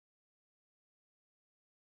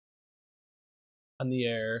On the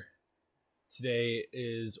air. Today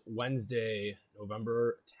is Wednesday,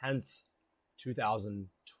 November 10th,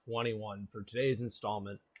 2021. For today's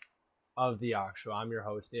installment of the Jach Show, I'm your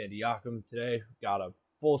host, Andy Jachim. Today, we've got a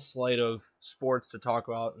full slate of sports to talk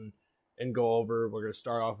about and go over. We're going to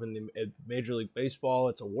start off in Major League Baseball.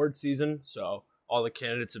 It's award season, so all the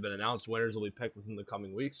candidates have been announced. Winners will be picked within the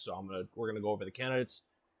coming weeks, so we're going to go over the candidates.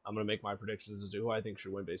 I'm going to make my predictions as to who I think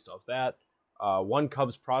should win based off that. One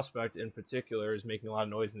Cubs prospect in particular is making a lot of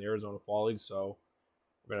noise in the Arizona Fall League, so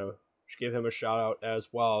we're going to give him a shout out as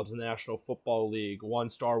well to the National Football League.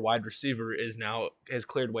 One-star wide receiver has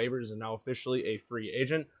cleared waivers and now officially a free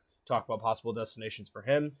agent. Talk about possible destinations for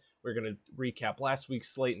him. We're going to recap last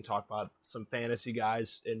week's slate and talk about some fantasy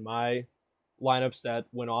guys in my lineups that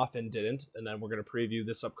went off and didn't, and then we're going to preview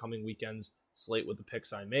this upcoming weekend's slate with the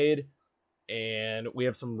picks I made. And we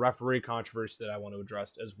have some referee controversy that I want to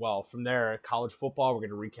address as well. From there, college football, we're going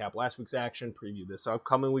to recap last week's action, preview this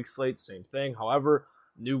upcoming week's slate, same thing. However,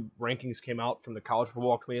 new rankings came out from the College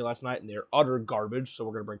Football Committee last night, and they're utter garbage, so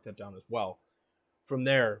we're going to break that down as well. From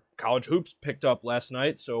there, college hoops picked up last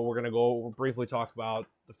night, so we're going to go briefly talk about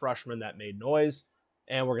the freshmen that made noise,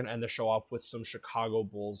 and we're going to end the show off with some Chicago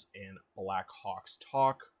Bulls and Blackhawks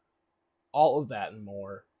talk. All of that and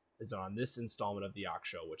more is on this installment of the Jach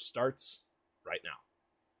Show, which starts right now.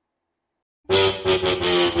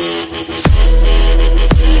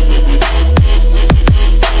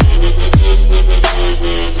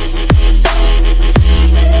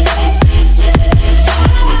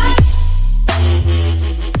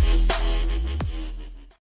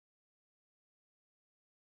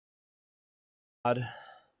 I'd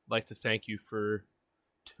like to thank you for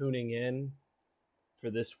tuning in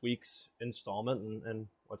for this week's installment, and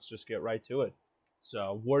let's just get right to it. So,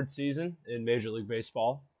 award season in Major League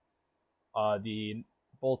Baseball.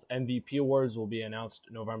 Both MVP awards will be announced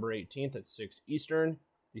November 18th at 6 Eastern.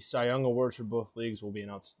 The Cy Young Awards for both leagues will be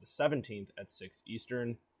announced the 17th at 6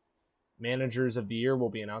 Eastern. Managers of the Year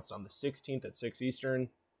will be announced on the 16th at 6 Eastern.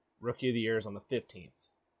 Rookie of the Year is on the 15th.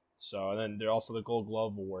 So, and then there also the Gold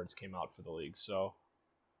Glove Awards came out for the league. So,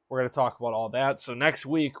 we're going to talk about all that. So, next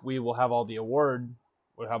week we will have all the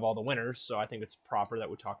we'll have all the winners. So, I think it's proper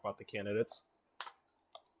that we talk about the candidates.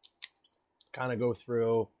 Kind of go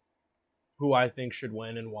through who I think should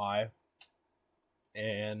win and why,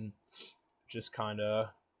 and just kind of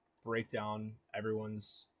break down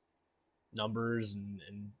everyone's numbers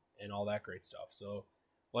and all that great stuff. So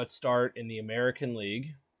let's start in the American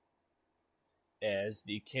League, as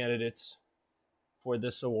the candidates for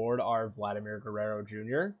this award are Vladimir Guerrero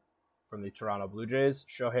Jr. from the Toronto Blue Jays,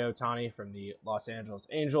 Shohei Ohtani from the Los Angeles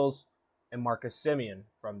Angels, and Marcus Semien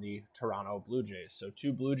from the Toronto Blue Jays. So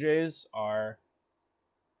two Blue Jays are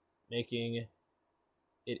making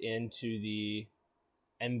it into the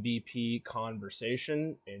MVP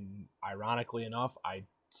conversation, and ironically enough, I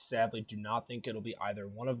sadly do not think it'll be either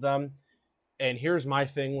one of them. And here's my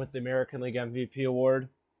thing with the American League MVP award.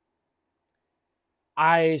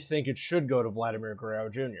 I think it should go to Vladimir Guerrero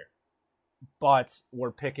Jr., but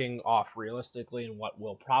we're picking off realistically and what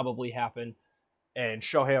will probably happen. And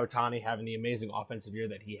Shohei Ohtani having the amazing offensive year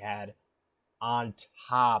that he had, on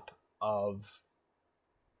top of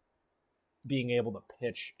being able to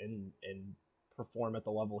pitch and perform at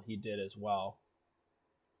the level he did as well.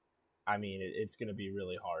 I mean, it's going to be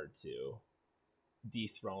really hard to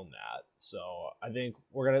dethrone that. So I think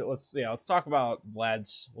let's talk about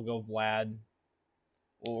Vlad's. We'll go Vlad.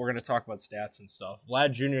 Well, we're going to talk about stats and stuff.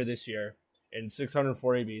 Vlad Jr. this year, in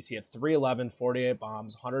 604 ABs, he had 311, 48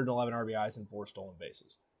 bombs, 111 RBIs, and 4 stolen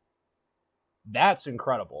bases. That's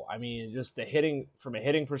incredible. I mean, just from a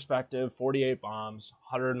hitting perspective, 48 bombs,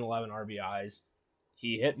 111 RBIs.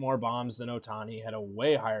 He hit more bombs than Ohtani, had a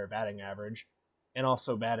way higher batting average, and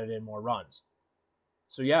also batted in more runs.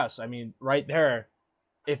 So yes, I mean, right there,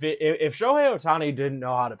 if Shohei Ohtani didn't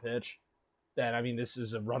know how to pitch, then I mean, this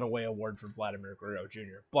is a runaway award for Vladimir Guerrero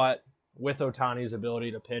Jr. But with Ohtani's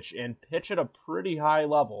ability to pitch at a pretty high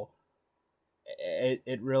level,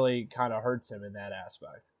 it really kind of hurts him in that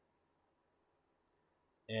aspect.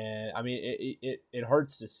 And I mean, it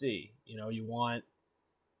hurts to see. You know,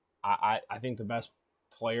 I think the best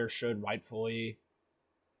player should rightfully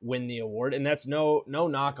win the award, and that's no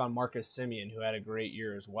knock on Marcus Semien, who had a great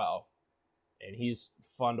year as well. And he's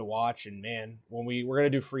fun to watch. And man, when we're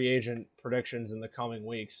going to do free agent predictions in the coming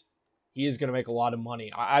weeks, he is going to make a lot of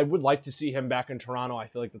money. I would like to see him back in Toronto. I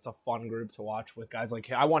feel like that's a fun group to watch with guys like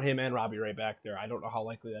him. I want him and Robbie Ray back there. I don't know how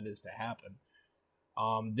likely that is to happen.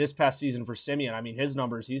 This past season for Semien, I mean, his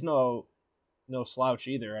numbers, he's no slouch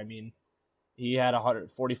either. I mean, he had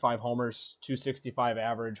 145 homers, 265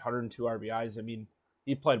 average, 102 RBIs. I mean,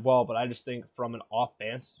 he played well, but I just think from an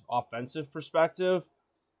offensive perspective,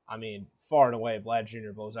 I mean, far and away, Vlad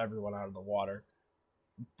Jr. blows everyone out of the water.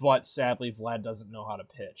 But sadly, Vlad doesn't know how to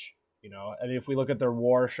pitch. And if we look at their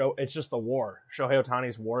WAR, it's just the WAR. Shohei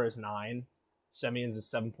Ohtani's WAR is 9, Semion's is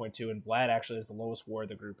 7.2, and Vlad actually has the lowest WAR of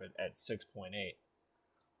the group at 6.8.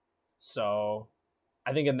 So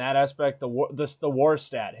I think in that aspect, the WAR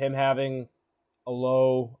stat, him having a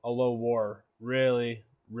low WAR, really,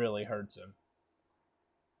 really hurts him.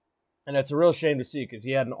 And it's a real shame to see because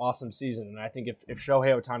he had an awesome season. And I think if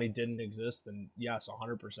Shohei Ohtani didn't exist, then yes,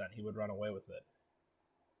 100% he would run away with it.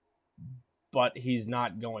 But he's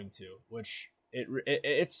not going to, which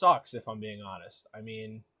it sucks if I'm being honest. I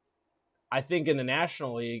mean, I think in the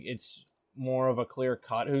National League, it's more of a clear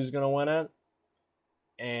cut who's going to win it.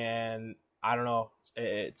 And I don't know.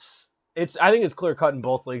 I think it's clear cut in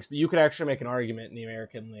both leagues, but you could actually make an argument in the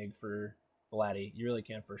American League for Vladdy. You really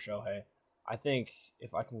can for Shohei. I think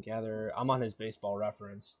if I can gather, I'm on his baseball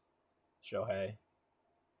reference, Shohei.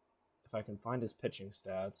 If I can find his pitching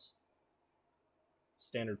stats,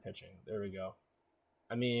 standard pitching, there we go.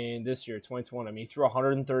 I mean, this year, 2021, I mean, he threw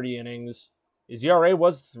 130 innings. His ERA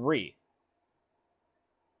was 3.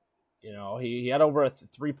 He had over a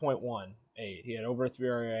 3.18. He had over a 3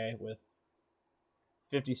 ERA with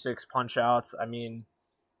 56 punch outs. I mean,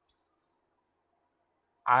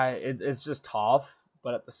 it's just tough.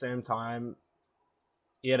 But at the same time,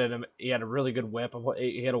 he had a really good whip.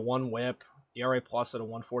 He had a 1 whip, ERA plus at a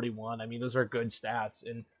 141. I mean, those are good stats.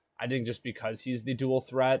 And I think just because he's the dual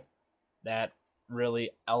threat, that really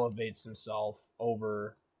elevates himself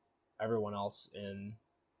over everyone else in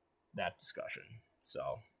that discussion.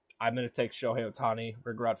 So I'm going to take Shohei Ohtani,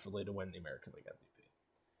 regretfully, to win the American League MVP.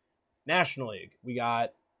 National League, we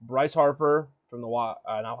got Bryce Harper from the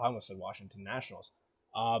I almost said Washington Nationals.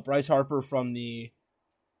 Bryce Harper from the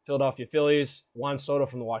Philadelphia Phillies, Juan Soto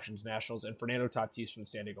from the Washington Nationals, and Fernando Tatis from the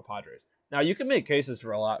San Diego Padres. Now, you can make cases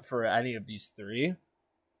for any of these three,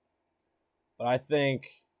 but I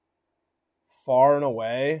think far and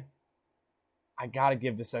away, I got to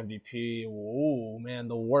give this MVP. Ooh, man,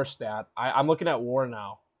 the WAR stat. I'm looking at WAR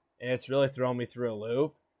now, and it's really throwing me through a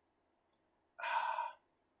loop.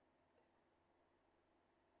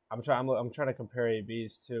 I'm trying to compare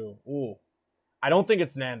ABs too. Ooh. I don't think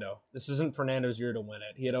it's Nando. This isn't Fernando's year to win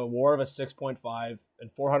it. He had a WAR of a 6.5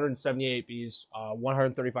 and 478 Bs,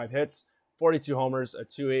 135 hits, 42 homers, a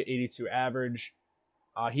 282 average.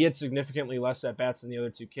 He had significantly less at-bats than the other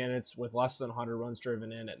two candidates with less than 100 runs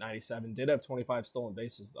driven in at 97. Did have 25 stolen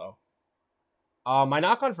bases, though. My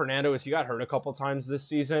knock on Fernando is he got hurt a couple times this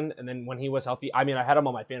season, and then when he was healthy, I mean, I had him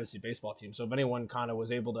on my fantasy baseball team, so if anyone kind of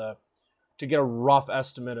was able to get a rough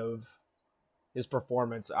estimate of his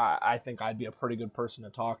performance, I think I'd be a pretty good person to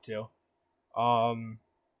talk to.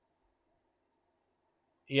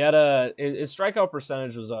 His strikeout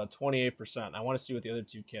percentage was 28%. I want to see what the other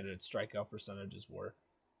two candidates' strikeout percentages were.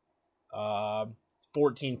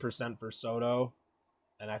 14% for Soto,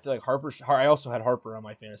 and I feel like I also had Harper on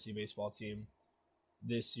my fantasy baseball team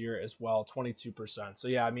this year as well, 22%. So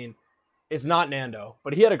yeah, I mean, it's not Nando,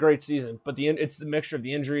 but he had a great season. But it's the mixture of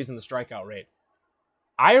the injuries and the strikeout rate.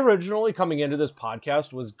 I originally, coming into this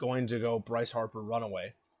podcast, was going to go Bryce Harper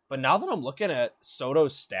runaway. But now that I'm looking at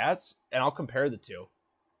Soto's stats, and I'll compare the two,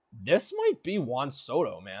 this might be Juan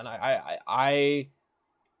Soto, man.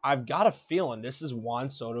 I've got a feeling this is Juan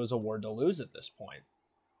Soto's award to lose at this point.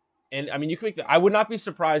 And, I mean, you can I would not be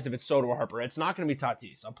surprised if it's Soto or Harper. It's not going to be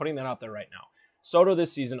Tatis. I'm putting that out there right now. Soto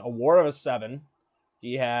this season, a WAR of a 7.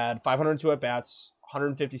 He had 502 at-bats,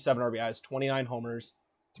 157 RBIs, 29 homers,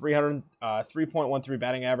 3.13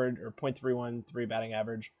 batting average, or .313 batting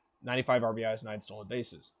average, 95 RBIs, 9 stolen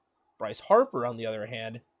bases. Bryce Harper, on the other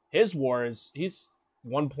hand, his WAR he's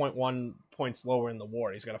 1.1 points lower in the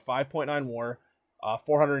WAR. He's got a 5.9 WAR,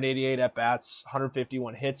 488 at-bats,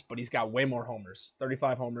 151 hits, but he's got way more homers,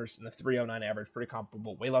 35 homers, and a 309 average, pretty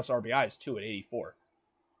comparable. Way less RBIs, too, at 84.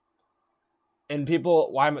 And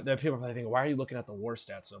people are thinking, why are you looking at the WAR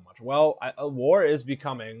stats so much? Well, WAR is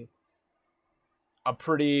becoming a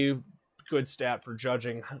pretty good stat for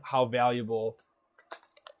judging how valuable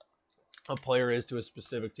a player is to a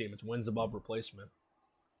specific team. It's wins above replacement.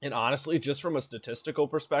 And honestly, just from a statistical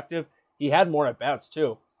perspective, he had more at-bats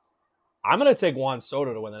too. I'm going to take Juan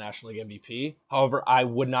Soto to win the National League MVP. However, I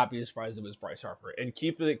would not be surprised if it was Bryce Harper. And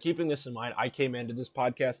keeping this in mind, I came into this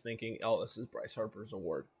podcast thinking, this is Bryce Harper's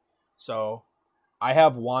award. So I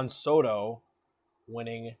have Juan Soto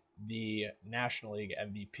winning the National League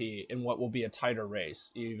MVP in what will be a tighter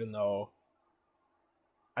race, even though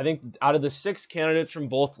I think out of the 6 candidates from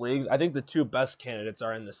both leagues, I think the 2 best candidates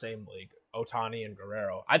are in the same league. Ohtani and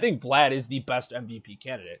Guerrero. I think Vlad is the best MVP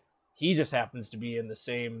candidate. He just happens to be in the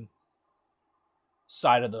same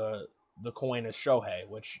side of the coin as Shohei,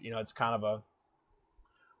 which, it's kind of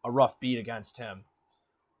a rough beat against him.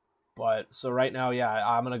 But so right now, yeah,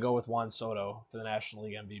 I'm going to go with Juan Soto for the National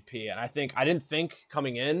League MVP. And I didn't think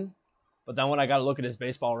coming in, but then when I got to look at his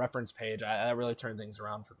baseball reference page, that really turned things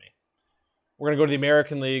around for me. We're going to go to the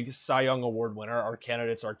American League Cy Young Award winner. Our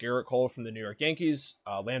candidates are Garrett Cole from the New York Yankees,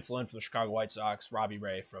 Lance Lynn from the Chicago White Sox, Robbie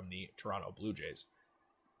Ray from the Toronto Blue Jays.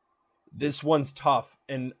 This one's tough,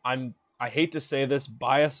 and I hate to say this,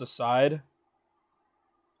 bias aside,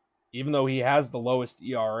 even though he has the lowest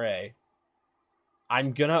ERA,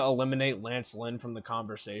 I'm going to eliminate Lance Lynn from the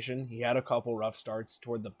conversation. He had a couple rough starts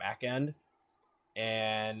toward the back end,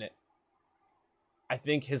 and I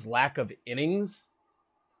think his lack of innings,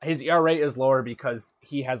 his ERA is lower because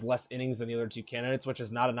he has less innings than the other two candidates, which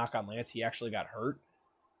is not a knock on Lance. He actually got hurt.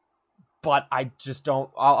 But I just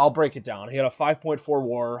don't, I'll break it down. He had a 5.4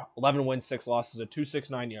 WAR, 11 wins, 6 losses, a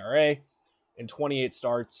 2.69 ERA, and 28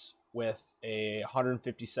 starts with a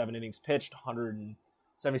 157 innings pitched,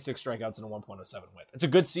 176 strikeouts, and a 1.07 whip. It's a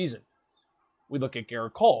good season. We look at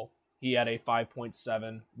Garrett Cole. He had a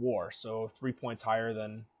 5.7 WAR, so 3 points higher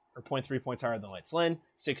than, or 0.3 points higher than Lance Lynn,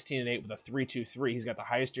 16-8 with a 3.23. He's got the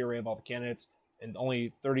highest ERA of all the candidates, and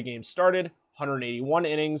only 30 games started, 181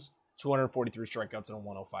 innings, 243 strikeouts, and a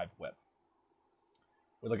 105 whip.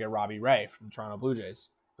 We look at Robbie Ray from the Toronto Blue Jays,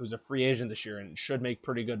 who's a free agent this year and should make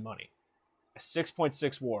pretty good money. A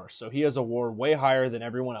 6.6 WAR, so he has a WAR way higher than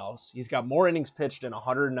everyone else. He's got more innings pitched in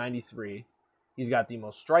 193. He's got the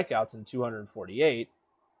most strikeouts in 248.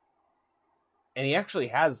 And he actually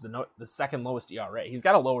has the second lowest ERA. He's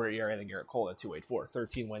got a lower ERA than Garrett Cole at 2.84.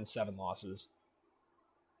 13 wins, 7 losses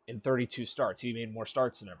in 32 starts. He made more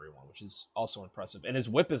starts than everyone, which is also impressive. And his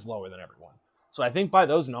whip is lower than everyone. So I think by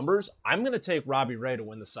those numbers, I'm going to take Robbie Ray to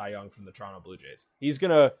win the Cy Young from the Toronto Blue Jays. He's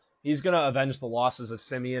gonna avenge the losses of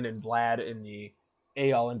Simeon and Vlad in the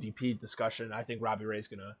AL MVP discussion. I think Robbie Ray's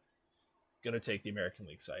gonna take the American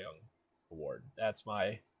League Cy Young award. That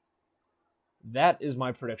is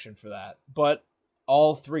my prediction for that. But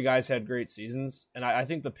all three guys had great seasons, and I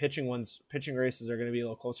think the pitching races are going to be a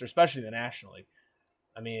little closer, especially the National League.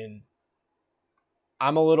 I mean,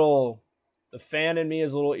 the fan in me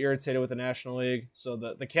is a little irritated with the National League. So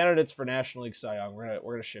the candidates for National League Cy Young, we're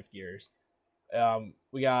gonna shift gears.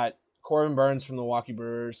 We got Corbin Burnes from the Milwaukee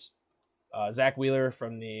Brewers, Zach Wheeler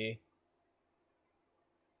from the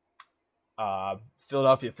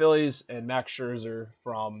Philadelphia Phillies, and Max Scherzer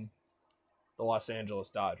from the Los Angeles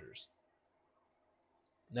Dodgers.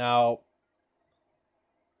 Now,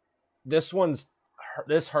 this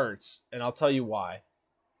hurts, and I'll tell you why.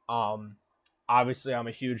 Obviously,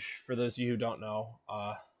 for those of you who don't know,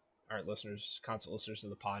 aren't listeners, constant listeners to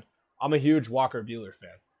the pod, I'm a huge Walker Buehler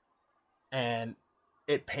fan. And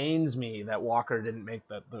it pains me that Walker didn't make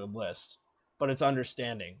the list, but it's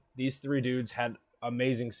understanding. These three dudes had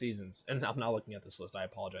amazing seasons, and I'm not looking at this list. I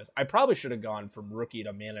apologize. I probably should have gone from rookie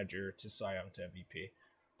to manager to Cy Young to MVP,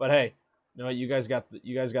 but hey, you know what? You guys got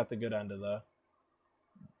the good end of the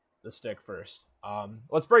stick first.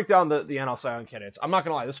 Let's break down the NL Cy Young candidates. I'm not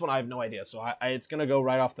gonna lie, this one I have no idea, so it's gonna go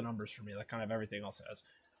right off the numbers for me, like kind of everything else has.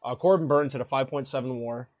 Corbin Burnes had a 5.7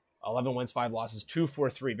 WAR, 11 wins, 5 losses,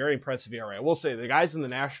 2.43, very impressive ERA. I will say the guys in the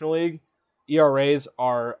National League ERAs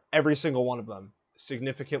are every single one of them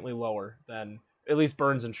significantly lower than, at least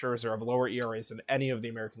Burnes and Scherzer have lower ERAs than any of the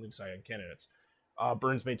American League Cy Young candidates.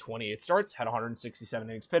 Burnes made 28 starts, had 167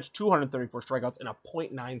 innings pitched, 234 strikeouts, and a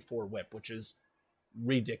 .94 whip, which is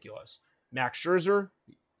ridiculous. Max Scherzer,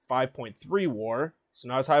 5.3 WAR, so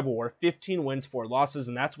not as high of a WAR, 15 wins, 4 losses,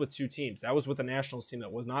 and that's with 2 teams. That was with the Nationals team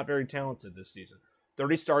that was not very talented this season.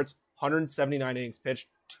 30 starts, 179 innings pitched,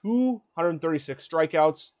 236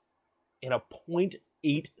 strikeouts, and a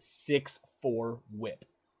 .864 whip,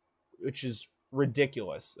 which is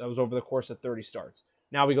ridiculous. That was over the course of 30 starts.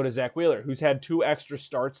 Now we go to Zach Wheeler, who's had 2 extra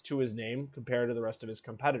starts to his name compared to the rest of his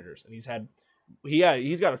competitors, and he's got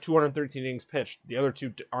a 213 innings pitched. The other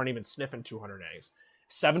 2 aren't even sniffing 200 innings.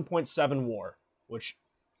 7.7 WAR, which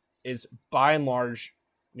is by and large,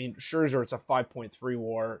 I mean, Scherzer, it's a 5.3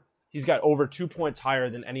 WAR. He's got over 2 points higher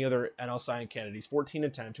than any other NL Cy Young candidate. He's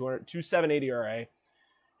 14-10, 2.78 ERA,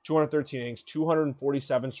 213 innings,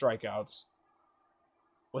 247 strikeouts,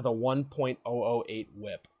 with a 1.008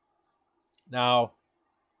 whip. Now,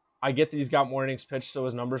 I get that he's got more innings pitched, so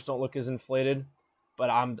his numbers don't look as inflated. But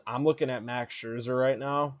I'm looking at Max Scherzer right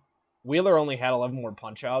now. Wheeler only had 11 more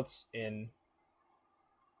punch-outs in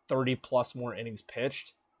 30-plus more innings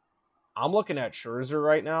pitched. I'm looking at Scherzer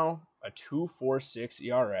right now, a 2.46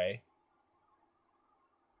 ERA,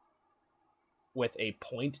 with a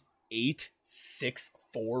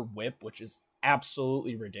 .864 whip, which is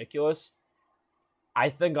absolutely ridiculous. I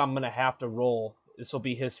think I'm going to have to roll. This will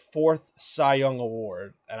be his 4th Cy Young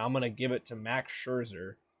award, and I'm going to give it to Max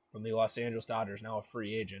Scherzer from the Los Angeles Dodgers, now a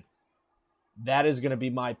free agent. That is going to be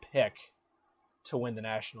my pick to win the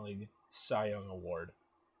National League Cy Young award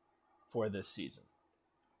for this season.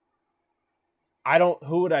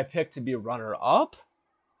 Who would I pick to be a runner-up?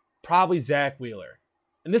 Probably Zach Wheeler.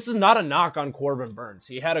 And this is not a knock on Corbin Burnes.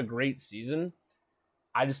 He had a great season.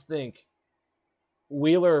 I just think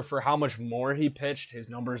Wheeler, for how much more he pitched, his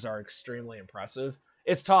numbers are extremely impressive.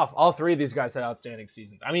 It's tough. All 3 of these guys had outstanding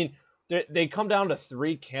seasons. I mean, they come down to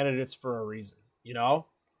 3 candidates for a reason, you know?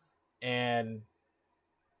 And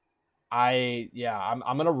I'm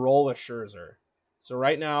going to roll with Scherzer. So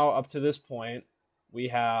right now, up to this point, we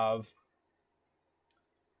have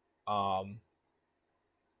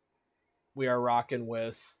we are rocking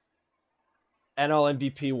with NL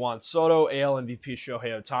MVP Juan Soto, AL MVP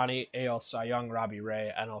Shohei Ohtani, AL Cy Young Robbie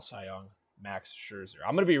Ray, NL Cy Young Max Scherzer.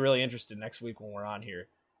 I'm going to be really interested next week when we're on here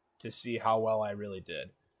to see how well I really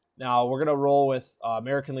did. Now, we're going to roll with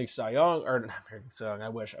American League Cy Young, or not American Cy Young, I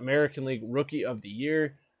wish. American League Rookie of the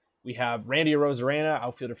Year. We have Randy Arozarena,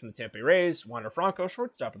 outfielder from the Tampa Bay Rays, Wander Franco,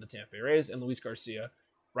 shortstop of the Tampa Bay Rays, and Luis Garcia,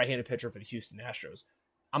 right-handed pitcher for the Houston Astros.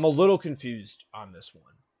 I'm a little confused on this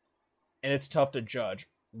one, and it's tough to judge.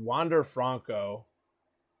 Wander Franco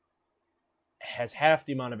has half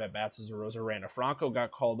the amount of at-bats as Arozarena. Franco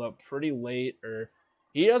got called up pretty late, or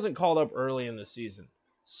he hasn't called up early in the season.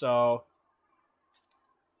 So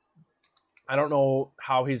I don't know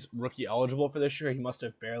how he's rookie eligible for this year. He must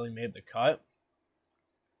have barely made the cut.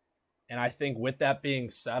 And I think with that being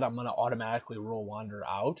said, I'm going to automatically rule Wander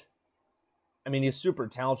out. I mean, he's super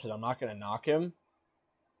talented. I'm not going to knock him.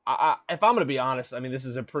 If I'm going to be honest, I mean, this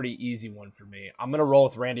is a pretty easy one for me. I'm going to roll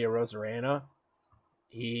with Randy Arozarena.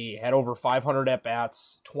 He had over 500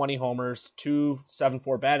 at-bats, 20 homers,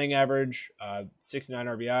 2.74 batting average, 69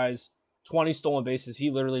 RBIs, 20 stolen bases.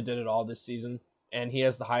 He literally did it all this season, and he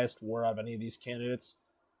has the highest WAR out of any of these candidates.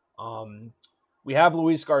 We have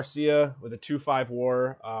Luis Garcia with a 2.5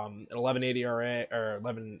 WAR, an 11.8 ERA, or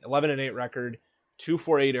 11-8 record,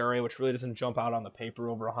 2.48 ERA, which really doesn't jump out on the paper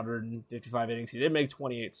over 155 innings. He did make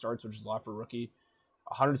 28 starts, which is a lot for a rookie.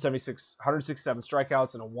 167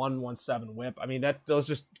 strikeouts and a 1.17 whip. I mean, those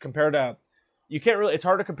just compared to, you can't really, it's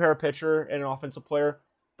hard to compare a pitcher and an offensive player,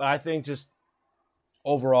 but I think just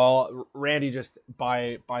overall, Randy just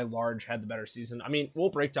by large had the better season. I mean, we'll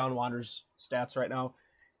break down Wander's stats right now,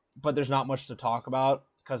 but there's not much to talk about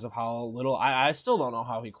because of how little, I still don't know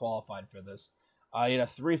how he qualified for this. He had a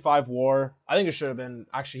 3.5 WAR. I think it should have been,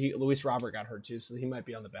 actually, Luis Robert got hurt too, so he might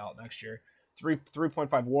be on the ballot next year.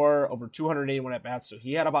 3.5 WAR, over 281 at-bats, so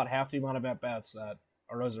he had about half the amount of at-bats that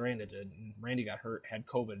Arozarena did, and Randy got hurt, had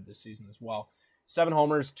COVID this season as well. 7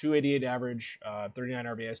 homers, 288 average, 39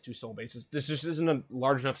 RBIs, 2 stolen bases. This just isn't a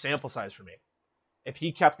large enough sample size for me. If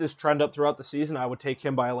he kept this trend up throughout the season, I would take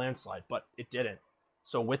him by a landslide, but it didn't.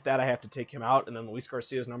 So with that, I have to take him out, and then Luis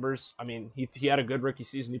Garcia's numbers, I mean, he had a good rookie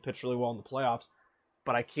season. He pitched really well in the playoffs,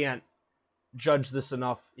 but I can't judge this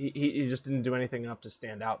enough. He just didn't do anything enough to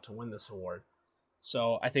stand out to win this award.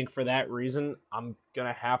 So I think for that reason, I'm going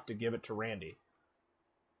to have to give it to Randy.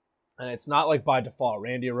 And it's not like by default.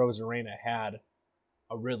 Randy Arozarena had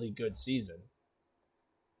a really good season.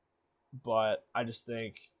 But I just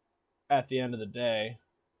think at the end of the day,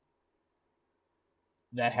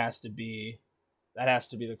 that has to be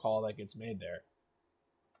the call that gets made there.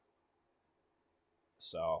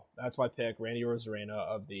 So that's my pick, Randy Arozarena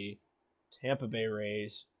of the Tampa Bay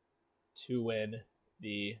Rays to win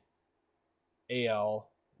the AL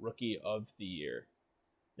Rookie of the Year.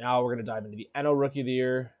 Now we're going to dive into the NL Rookie of the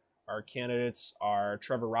Year. Our candidates are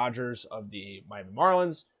Trevor Rogers of the Miami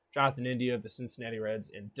Marlins, Jonathan India of the Cincinnati Reds,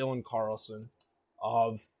 and Dylan Carlson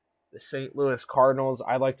of the St. Louis Cardinals.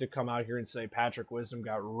 I'd like to come out here and say Patrick Wisdom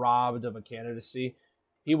got robbed of a candidacy.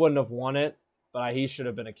 He wouldn't have won it, but he should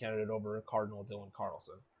have been a candidate over a Cardinal, Dylan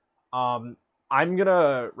Carlson. I'm going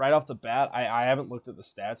to, right off the bat, I haven't looked at the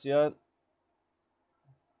stats yet.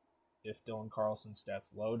 If Dylan Carlson's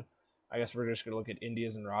stats load. I guess we're just going to look at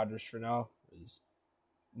Indias and Rogers for now, because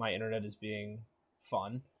my internet is being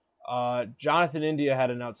fun. Jonathan India had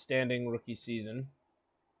an outstanding rookie season.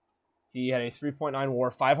 He had a 3.9 WAR,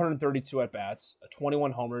 532 at-bats,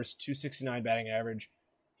 21 homers, 269 batting average.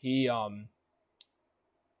 He,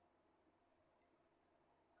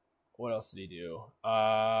 what else did he do?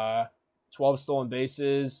 12 stolen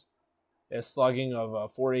bases, a slugging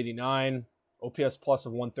of 489, OPS plus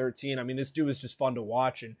of 113. I mean, this dude was just fun to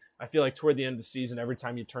watch, and I feel like toward the end of the season, every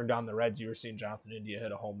time you turned on the Reds, you were seeing Jonathan India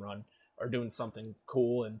hit a home run, are doing something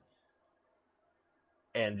cool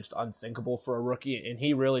and just unthinkable for a rookie, and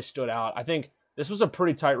he really stood out. I think this was a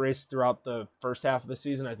pretty tight race throughout the first half of the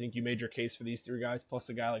season. I think you made your case for these three guys, plus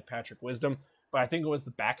a guy like Patrick Wisdom. But I think it was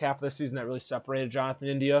the back half of the season that really separated Jonathan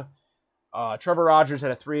India. Trevor Rogers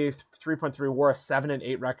had a 3.3 WAR, a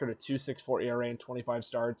 7-8 record, a 2.64 ERA in 25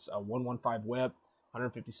 starts, a 1.15 WHIP,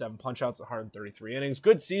 157 punchouts, 133 innings.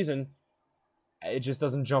 Good season. It just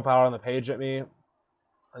doesn't jump out on the page at me.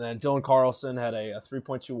 And then Dylan Carlson had a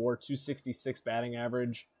 3.2 WAR, 266 batting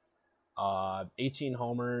average, 18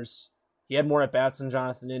 homers. He had more at-bats than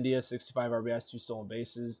Jonathan India, 65 RBIs, 2 stolen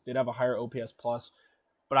bases. Did have a higher OPS plus.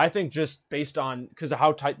 But I think just based on, because of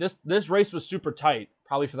how tight, this race was super tight,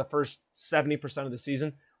 probably for the first 70% of the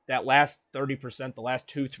season. That last 30%, the last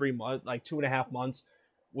 2-3 months, like 2.5 months,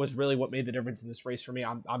 was really what made the difference in this race for me.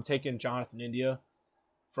 I'm taking Jonathan India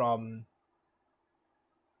from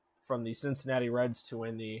the Cincinnati Reds to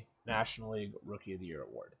win the National League Rookie of the Year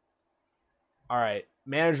award. All right,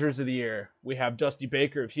 managers of the year. We have Dusty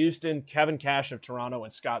Baker of Houston, Kevin Cash of Toronto,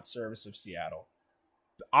 and Scott Service of Seattle.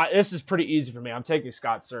 This is pretty easy for me. I'm taking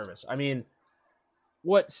Scott Service. I mean,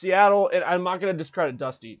 what Seattle, and I'm not going to discredit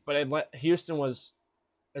Dusty, but Houston was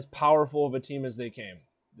as powerful of a team as they came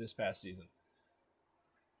this past season.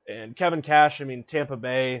 And Kevin Cash, I mean, Tampa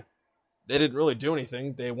Bay, they didn't really do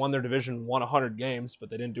anything. They won their division, won 100 games, but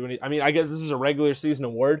they didn't do anything. I mean, I guess this is a regular season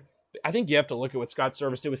award. I think you have to look at what Scott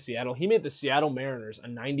Service did with Seattle. He made the Seattle Mariners a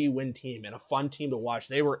 90-win team and a fun team to watch.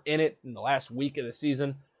 They were in it in the last week of the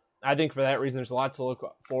season. I think for that reason, there's a lot to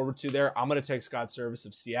look forward to there. I'm going to take Scott Service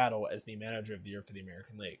of Seattle as the manager of the year for the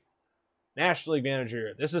American League. National League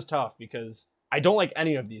manager, this is tough because I don't like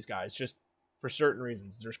any of these guys, just for certain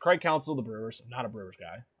reasons. There's Craig Counsell, the Brewers. I'm not a Brewers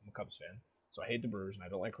guy. I'm a Cubs fan, so I hate the Brewers, and I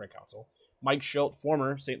don't like Craig Counsell. Mike Schilt,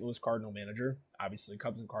 former St. Louis Cardinal manager. Obviously,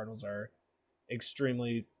 Cubs and Cardinals are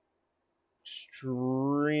extremely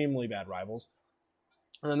bad rivals.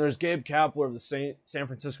 And then there's Gabe Kapler of the San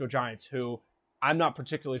Francisco Giants, who I'm not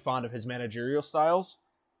particularly fond of his managerial styles,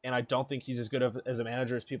 and I don't think he's as good as a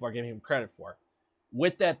manager as people are giving him credit for.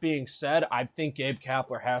 With that being said, I think Gabe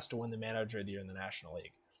Kapler has to win the manager of the year in the National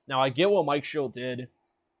League. Now, I get what Mike Schilt did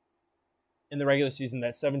in the regular season,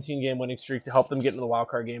 that 17-game winning streak to help them get into the wild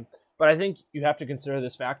card game, but I think you have to consider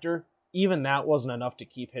this factor. Even that wasn't enough to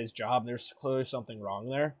keep his job. There's clearly something wrong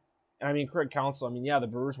there. And I mean, Craig Counsell, I mean, yeah, the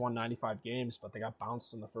Brewers won 95 games, but they got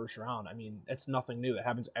bounced in the first round. I mean, it's nothing new. That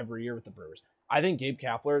happens every year with the Brewers. I think Gabe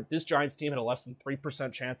Kapler, this Giants team had a less than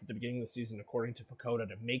 3% chance at the beginning of the season, according to Pacoda,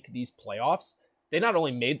 to make these playoffs. They not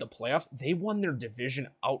only made the playoffs, they won their division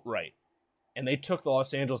outright. And they took the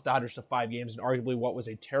Los Angeles Dodgers to 5 games, and arguably what was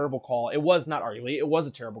a terrible call. It was not arguably, it was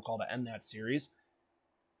a terrible call to end that series.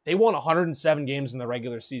 They won 107 games in the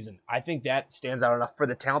regular season. I think that stands out enough for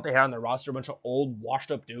the talent they had on their roster, a bunch of old,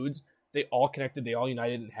 washed-up dudes. They all connected, they all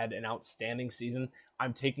united, and had an outstanding season.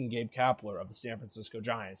 I'm taking Gabe Kapler of the San Francisco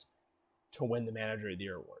Giants to win the Manager of the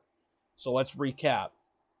Year award. So let's recap.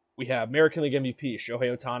 We have American League MVP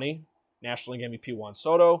Shohei Ohtani, National League MVP Juan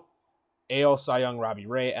Soto, AL Cy Young Robbie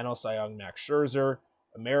Ray, NL Cy Young Max Scherzer,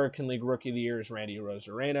 American League Rookie of the Year is Randy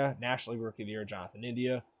Arozarena, National League Rookie of the Year Jonathan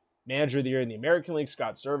India, Manager of the Year in the American League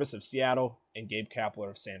Scott Service of Seattle, and Gabe Kapler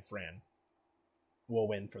of San Fran will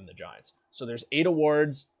win from the Giants. So there's 8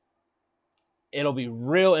 awards. It'll be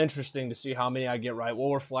real interesting to see how many I get right.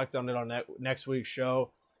 We'll reflect on it on next week's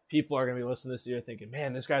show. People are going to be listening this year thinking,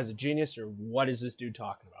 man, this guy's a genius, or what is this dude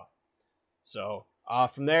talking about? So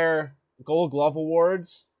from there, Gold Glove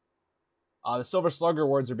Awards. The Silver Slugger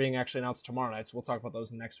Awards are being actually announced tomorrow night, so we'll talk about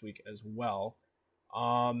those next week as well. We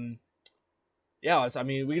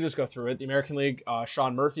can just go through it. The American League,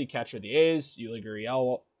 Sean Murphy, catcher of the A's. Yuli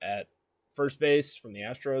Gurriel at first base from the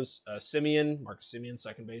Astros. Marcus Semien,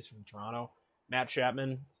 second base from Toronto. Matt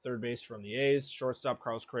Chapman, third base from the A's. Shortstop,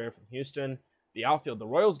 Carlos Correa from Houston. The outfield, the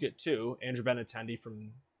Royals get 2. Andrew Benintendi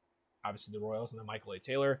from, obviously, the Royals, and then Michael A.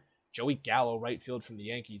 Taylor. Joey Gallo, right field from the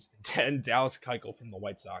Yankees. And Dallas Keuchel from the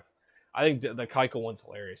White Sox. I think the Keuchel one's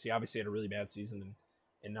hilarious. He obviously had a really bad season,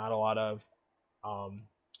 and not a lot of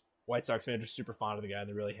White Sox fans are super fond of the guy.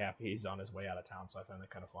 They're really happy he's on his way out of town, so I find that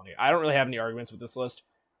kind of funny. I don't really have any arguments with this list.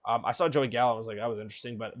 I saw Joey Gallo and was like, that was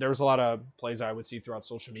interesting, but there was a lot of plays I would see throughout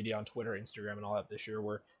social media on Twitter, Instagram, and all that this year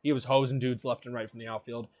where he was hosing dudes left and right from the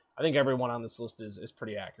outfield. I think everyone on this list is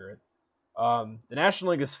pretty accurate. The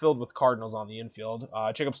National League is filled with Cardinals on the infield.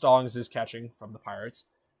 Jacob Stallings is catching from the Pirates.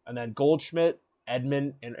 And then Goldschmidt,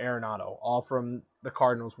 Edman, and Arenado, all from the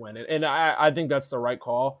Cardinals win. And I think that's the right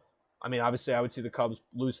call. I mean, obviously, I would see the Cubs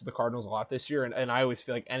lose to the Cardinals a lot this year, and I always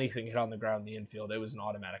feel like anything hit on the ground in the infield, it was an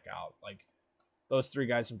automatic out. Like, those 3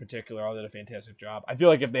 guys in particular all did a fantastic job. I feel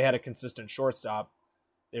like if they had a consistent shortstop,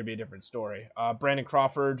 there'd be a different story. Brandon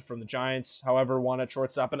Crawford from the Giants, however, won at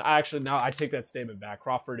shortstop. And I take that statement back.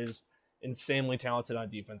 Crawford is insanely talented on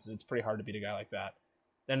defense. It's pretty hard to beat a guy like that.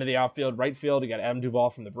 Then to the outfield, right field, you got Adam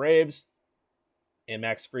Duvall from the Braves and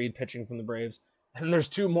Max Fried pitching from the Braves. And there's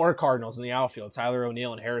two more Cardinals in the outfield, Tyler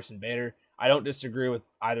O'Neill and Harrison Bader. I don't disagree with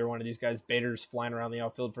either one of these guys. Bader's flying around the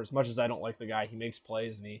outfield. For as much as I don't like the guy, he makes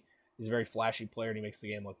plays, and he's a very flashy player, and he makes the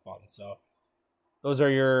game look fun. So those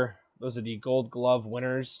are the Gold Glove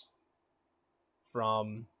winners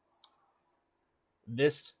from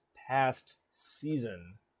this past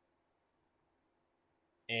season.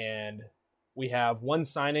 And we have one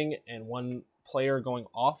signing and one player going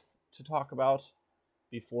off to talk about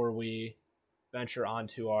before we venture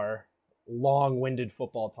onto our long-winded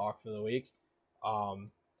football talk for the week.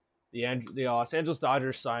 The Los Angeles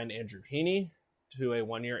Dodgers signed Andrew Heaney to a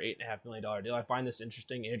 1-year, $8.5 million deal. I find this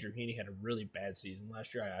interesting. Andrew Heaney had a really bad season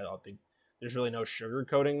last year. I don't think there's really no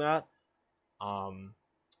sugarcoating that.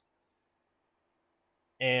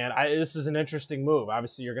 This is an interesting move.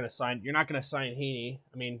 Obviously, you're not going to sign Heaney.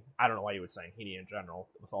 I mean, I don't know why you would sign Heaney in general,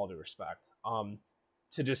 with all due respect.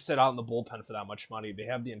 To just sit out in the bullpen for that much money. They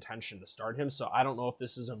have the intention to start him, so I don't know if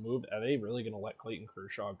this is a move. Are they really going to let Clayton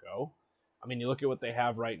Kershaw go? I mean, you look at what they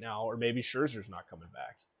have right now, or maybe Scherzer's not coming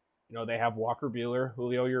back. You know, they have Walker Buehler,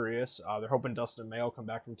 Julio Urias. They're hoping Dustin May will come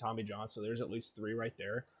back from Tommy John, so there's at least 3 right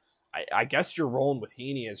there. I guess you're rolling with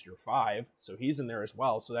Heaney as your 5, so he's in there as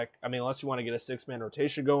well. So unless you want to get a 6-man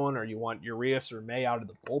rotation going, or you want Urias or May out of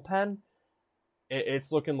the bullpen,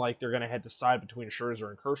 it's looking like they're going to have to decide between Scherzer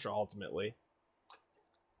and Kershaw ultimately.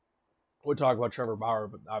 We'll talk about Trevor Bauer,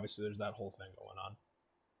 but obviously there's that whole thing going on.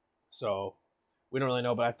 So we don't really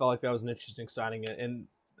know, but I felt like that was an interesting signing, and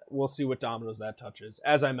we'll see what dominoes that touches.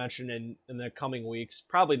 As I mentioned, in the coming weeks,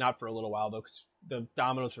 probably not for a little while, though, because the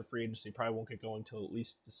dominoes for free agency probably won't get going until at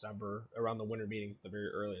least December, around the winter meetings at the very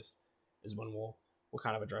earliest, is when we'll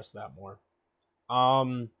kind of address that more.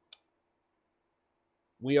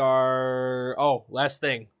 Last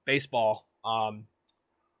thing, baseball.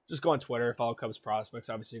 Just go on Twitter, follow Cubs prospects,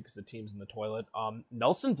 obviously, because the team's in the toilet.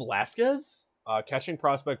 Nelson Velasquez, catching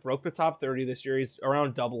prospect, broke the top 30 this year. He's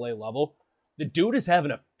around AA level. The dude is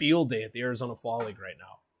having a field day at the Arizona Fall League right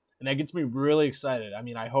now. And that gets me really excited. I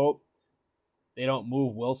mean, I hope they don't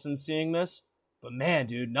move Wilson seeing this. But man,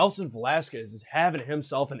 dude, Nelson Velasquez is having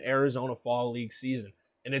himself an Arizona Fall League season.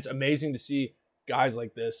 And it's amazing to see guys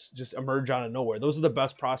like this just emerge out of nowhere. Those are the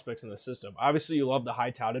best prospects in the system. Obviously, you love the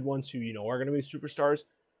high-touted ones who you know are going to be superstars.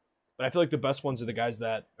 But I feel like the best ones are the guys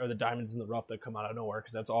that are the diamonds in the rough that come out of nowhere,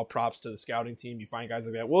 because that's all props to the scouting team. You find guys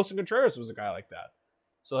like that. Wilson Contreras was a guy like that.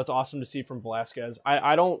 So that's awesome to see from Velasquez.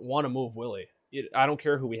 I don't want to move Willie. I don't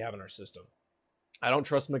care who we have in our system. I don't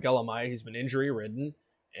trust Miguel Amaya. He's been injury-ridden,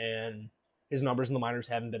 and his numbers in the minors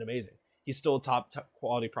haven't been amazing. He's still a top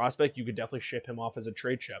quality prospect. You could definitely ship him off as a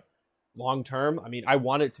trade chip. Long term, I mean, I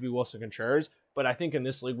want it to be Wilson Contreras, but I think in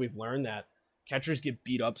this league we've learned that catchers get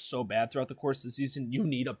beat up so bad throughout the course of the season. You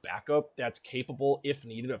need a backup that's capable, if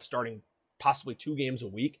needed, of starting possibly 2 games a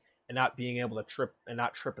week and not being able to trip and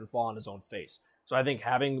fall on his own face. So I think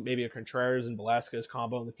having maybe a Contreras and Velasquez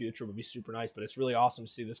combo in the future would be super nice, but it's really awesome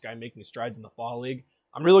to see this guy making strides in the fall league.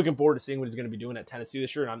 I'm really looking forward to seeing what he's going to be doing at Tennessee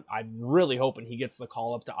this year, and I'm really hoping he gets the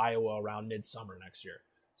call up to Iowa around midsummer next year.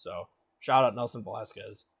 So shout out Nelson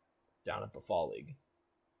Velasquez down at the fall league.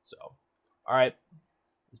 So, all right.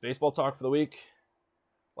 It's baseball talk for the week.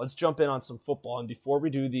 Let's jump in on some football. And before we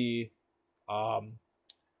do the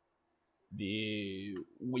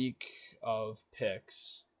week of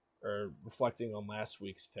picks, or reflecting on last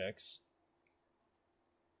week's picks,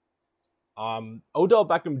 Odell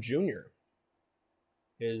Beckham Jr.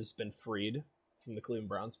 has been freed from the Cleveland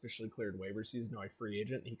Browns, officially cleared waivers. He's now a free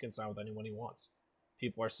agent. He can sign with anyone he wants.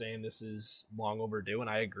 People are saying this is long overdue, and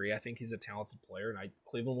I agree. I think he's a talented player, and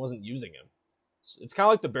Cleveland wasn't using him. It's kind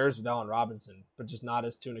of like the Bears with Allen Robinson, but just not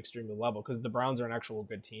as to an extreme level, because the Browns are an actual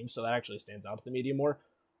good team, so that actually stands out to the media more.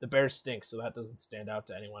 The Bears stink, so that doesn't stand out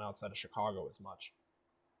to anyone outside of Chicago as much.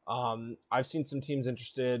 I've seen some teams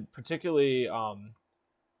interested, particularly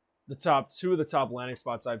two of the top landing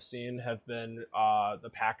spots I've seen have been the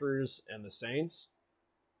Packers and the Saints.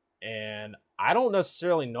 And I don't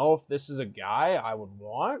necessarily know if this is a guy I would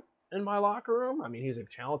want in my locker room. I mean, he's a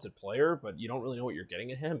talented player, but you don't really know what you're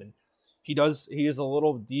getting at him. And he is a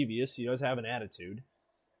little devious. He does have an attitude.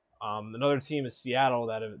 Another team is Seattle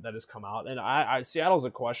that has come out. And Seattle's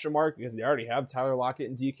a question mark because they already have Tyler Lockett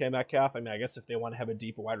and DK Metcalf. I mean, I guess if they want to have a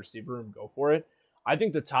deep wide receiver room, go for it. I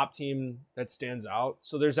think the top team that stands out,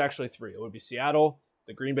 so there's actually 3. It would be Seattle,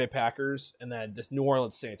 the Green Bay Packers, and then this New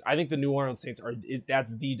Orleans Saints. I think the New Orleans Saints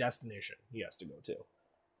that's the destination he has to go to.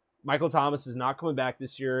 Michael Thomas is not coming back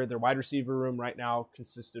this year. Their wide receiver room right now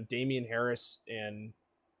consists of Damian Harris and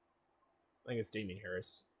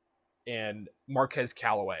Marquez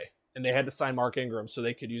Callaway. And they had to sign Mark Ingram so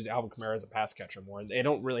they could use Alvin Kamara as a pass catcher more. And they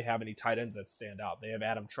don't really have any tight ends that stand out. They have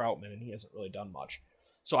Adam Troutman, and he hasn't really done much.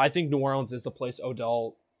 So I think New Orleans is the place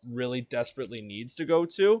Odell really desperately needs to go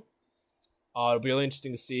to. It'll be really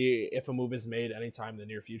interesting to see if a move is made anytime in the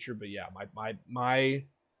near future. But yeah, my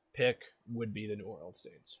pick would be the New Orleans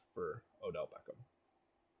Saints for Odell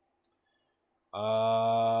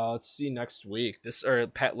Beckham. Let's see next week.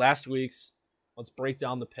 Last week's. Let's break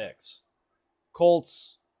down the picks.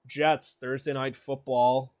 Colts, Jets, Thursday night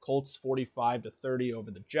football. Colts 45-30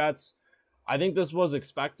 over the Jets. I think this was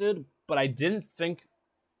expected, but I think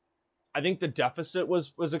the deficit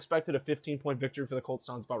was expected. A 15-point victory for the Colts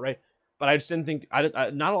sounds about right. But I just didn't think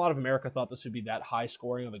not a lot of America thought this would be that high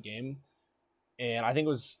scoring of a game. And I think it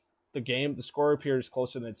was the score appears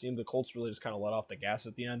closer than it seemed. The Colts really just kind of let off the gas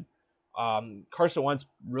at the end. Carson Wentz,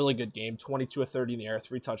 really good game, 22 of 30 in the air,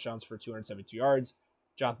 3 touchdowns for 272 yards.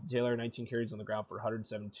 Jonathan Taylor, 19 carries on the ground for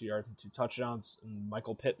 172 yards and 2 touchdowns. And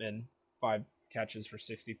Michael Pittman, 5 catches for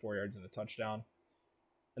 64 yards and a touchdown.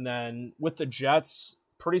 And then with the Jets,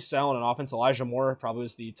 pretty solid on offense. Elijah Moore probably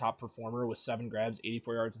was the top performer with 7 grabs,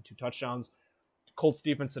 84 yards and 2 touchdowns. Colts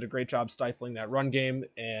defense did a great job stifling that run game.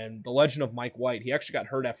 And the legend of Mike White, he actually got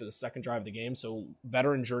hurt after the second drive of the game. So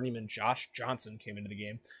veteran journeyman Josh Johnson came into the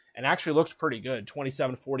game and actually looked pretty good.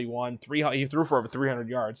 27-41. He threw for over 300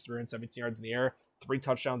 yards, 317 yards in the air, 3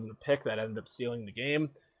 touchdowns and a pick that ended up sealing the game.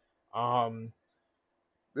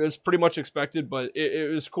 It was pretty much expected, but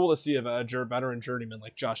it was cool to see a veteran journeyman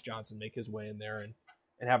like Josh Johnson make his way in there and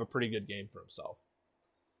have a pretty good game for himself.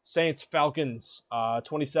 Saints, Falcons,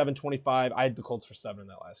 27-25. I had the Colts for 7 in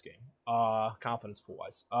that last game, confidence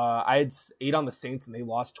pool-wise. I had 8 on the Saints, and they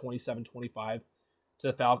lost 27-25 to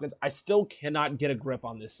the Falcons. I still cannot get a grip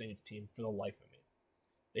on this Saints team for the life of me.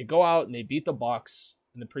 They go out and they beat the Bucs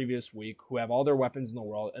in the previous week, who have all their weapons in the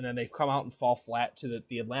world, and then they've come out and fall flat to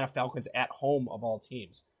the Atlanta Falcons at home of all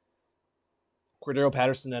teams. Cordero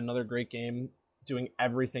Patterson had another great game, doing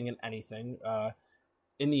everything and anything.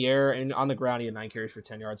 In the air and on the ground, he had 9 carries for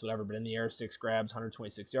 10 yards, whatever, but in the air, 6 grabs,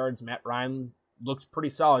 126 yards. Matt Ryan looked pretty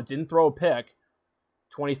solid. Didn't throw a pick,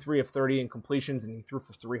 23 of 30 in completions, and he threw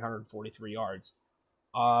for 343 yards.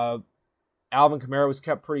 Alvin Kamara was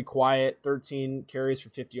kept pretty quiet, 13 carries for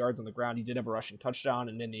 50 yards on the ground. He did have a rushing touchdown,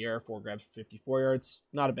 and in the air, 4 grabs for 54 yards.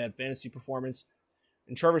 Not a bad fantasy performance.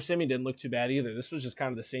 And Trevor Siemian didn't look too bad either. This was just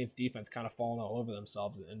kind of the Saints defense kind of falling all over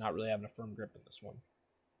themselves and not really having a firm grip in this one.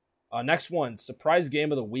 Next one, surprise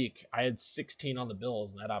game of the week. I had 16 on the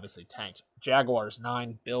Bills, and that obviously tanked. Jaguars,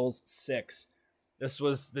 9, Bills, 6. This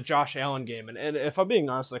was the Josh Allen game. And if I'm being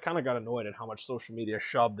honest, I kind of got annoyed at how much social media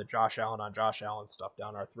shoved the Josh Allen stuff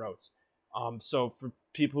down our throats. So for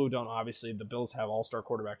people who don't know, obviously, the Bills have all-star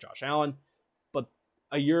quarterback Josh Allen. But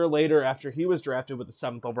a year later, after he was drafted with the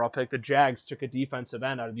 7th overall pick, the Jags took a defensive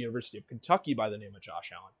end out of the University of Kentucky by the name of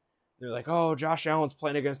Josh Allen. They're like, oh, Josh Allen's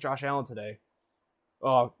playing against Josh Allen today.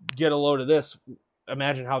 Oh, get a load of this.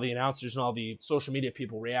 Imagine how the announcers and all the social media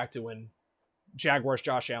people reacted when Jaguars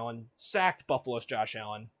Josh Allen sacked Buffalo's Josh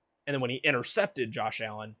Allen, and then when he intercepted Josh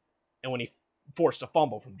Allen, and when he forced a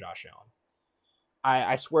fumble from Josh Allen.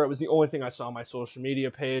 I swear it was the only thing I saw on my social media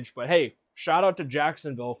page. But hey, shout out to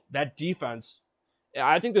Jacksonville. That defense,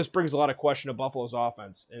 I think this brings a lot of question to Buffalo's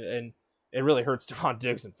offense, and it really hurts Stephon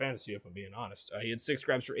Diggs in fantasy, if I'm being honest. He had 6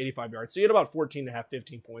 grabs for 85 yards, so he had about 14.5,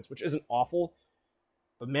 15 points, which isn't awful.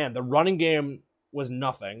 But man, the running game was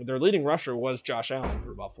nothing. Their leading rusher was Josh Allen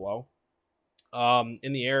for Buffalo.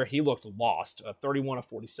 In the air, he looked lost. 31 of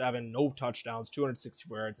 47, no touchdowns,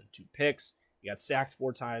 264 yards, and 2 picks. He got sacked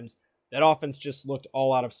 4 times. That offense just looked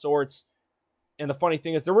all out of sorts. And the funny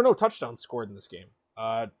thing is, there were no touchdowns scored in this game.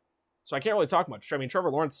 So I can't really talk much. I mean,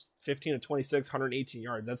 Trevor Lawrence, 15 of 26, 118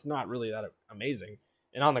 yards. That's not really that amazing.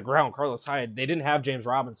 And on the ground, Carlos Hyde, they didn't have James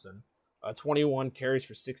Robinson. 21 carries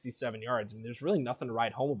for 67 yards. I mean, there's really nothing to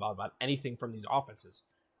write home about anything from these offenses.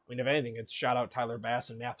 I mean, if anything, it's shout out Tyler Bass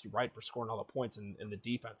and Matthew Wright for scoring all the points in the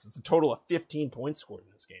defense. It's a total of 15 points scored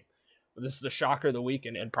in this game. But this is the shocker of the week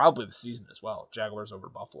and probably the season as well. Jaguars over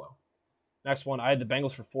Buffalo. Next one, I had the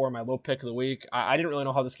Bengals for 4, my low pick of the week. I didn't really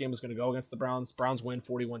know how this game was going to go against the Browns. Browns win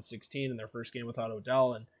 41-16 in their first game without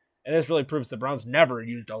Odell. And this really proves the Browns never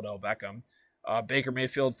used Odell Beckham. Baker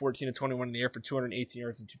Mayfield, 14 of 21 in the air for 218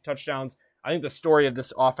 yards and 2 touchdowns. I think the story of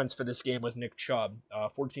this offense for this game was Nick Chubb.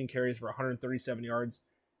 14 carries for 137 yards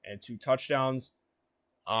and 2 touchdowns.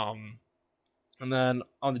 And then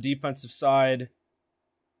on the defensive side,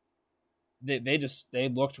 they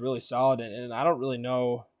looked really solid. And I don't really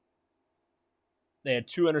know They had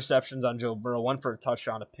 2 interceptions on Joe Burrow, one for a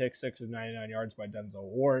touchdown, a pick six of 99 yards by Denzel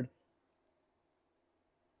Ward.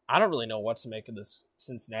 I don't really know what to make of this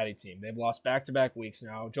Cincinnati team. They've lost back-to-back weeks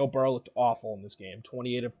now. Joe Burrow looked awful in this game,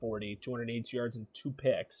 28 of 40, 282 yards and 2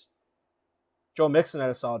 picks. Joe Mixon had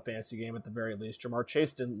a solid fantasy game at the very least. Jamar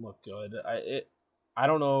Chase didn't look good. I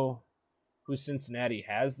don't know who Cincinnati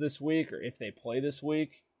has this week or if they play this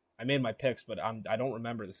week. I made my picks, but I don't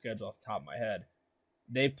remember the schedule off the top of my head.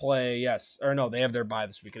 They play, they have their bye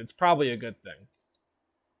this week, and it's probably a good thing.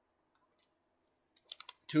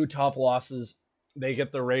 2 tough losses. They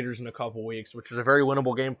get the Raiders in a couple weeks, which is a very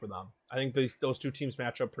winnable game for them. I think those 2 teams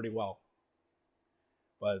match up pretty well.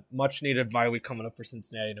 But much needed bye week coming up for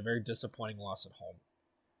Cincinnati and a very disappointing loss at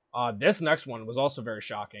home. This next one was also very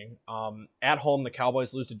shocking. At home, the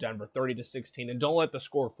Cowboys lose to Denver 30-16, and don't let the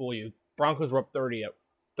score fool you. Broncos were up 30-0,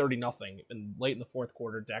 and late in the fourth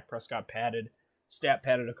quarter, Dak Prescott padded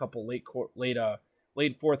a couple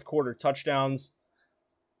late fourth quarter touchdowns.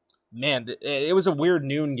 Man, it was a weird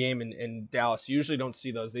noon game in Dallas. You usually don't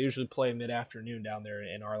see those. They usually play mid-afternoon down there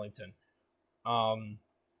in Arlington.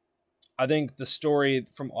 I think the story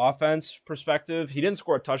from offense perspective, he didn't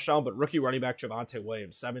score a touchdown, but rookie running back Javonte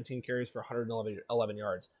Williams, 17 carries for 111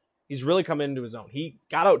 yards. He's really come into his own. He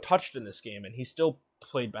got out-touched in this game, and he still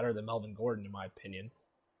played better than Melvin Gordon, in my opinion.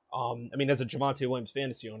 As a Javonte Williams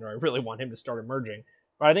fantasy owner, I really want him to start emerging.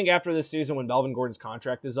 But I think after this season, when Melvin Gordon's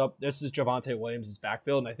contract is up, this is Javonte Williams'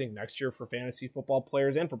 backfield, and I think next year for fantasy football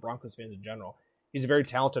players and for Broncos fans in general, he's a very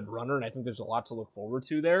talented runner, and I think there's a lot to look forward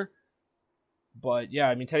to there. But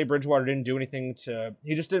yeah, Teddy Bridgewater didn't do anything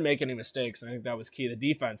he just didn't make any mistakes, and I think that was key. The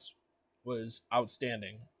defense was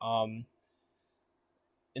outstanding. And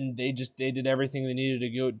they did everything they needed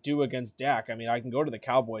to do against Dak. I can go to the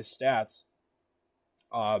Cowboys stats.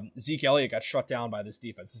 Zeke Elliott got shut down by this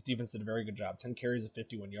defense. This defense did a very good job. 10 carries of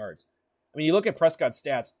 51 yards. You look at Prescott's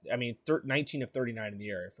stats, 19 of 39 in the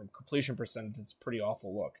air. From completion percentage, it's a pretty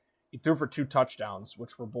awful look. He threw for 2 touchdowns,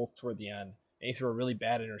 which were both toward the end. And he threw a really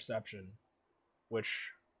bad interception,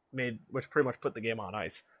 which pretty much put the game on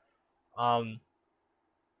ice.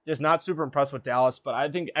 Just not super impressed with Dallas, but I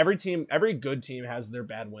think every good team has their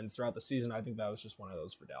bad wins throughout the season. I think that was just one of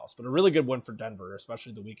those for Dallas. But a really good win for Denver,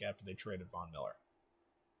 especially the week after they traded Von Miller.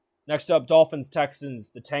 Next up,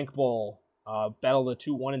 Dolphins-Texans, the Tank Bowl, battle the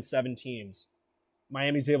 2 1-7 teams.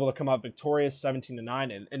 Miami's able to come out victorious,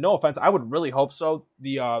 17-9. And no offense, I would really hope so.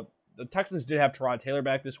 The Texans did have Tyrod Taylor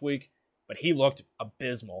back this week, but he looked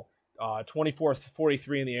abysmal.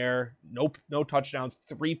 24-43 in the air, no touchdowns,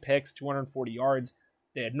 3 picks, 240 yards.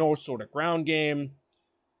 They had no sort of ground game.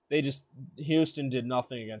 Houston did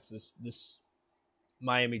nothing against this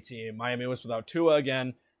Miami team. Miami was without Tua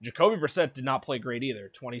again. Jacoby Brissett did not play great either.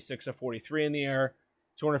 26 of 43 in the air,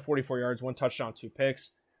 244 yards, 1 touchdown, 2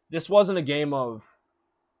 picks. This was a game of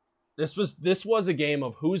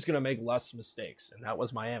who's going to make less mistakes, and that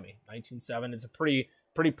was Miami. 19-7 is a pretty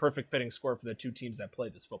perfect fitting score for the 2 teams that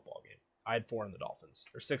played this football game. I had 4 on the Dolphins,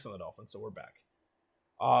 or 6 on the Dolphins, so we're back.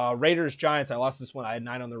 Raiders-Giants, I lost this one. I had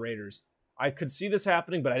 9 on the Raiders. I could see this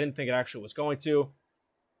happening, but I didn't think it actually was going to.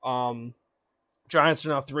 Giants are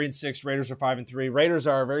now 3-6. Raiders are 5-3. Raiders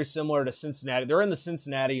are very similar to Cincinnati. They're in the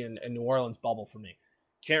Cincinnati and New Orleans bubble for me.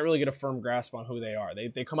 Can't really get a firm grasp on who they are.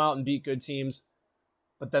 They come out and beat good teams,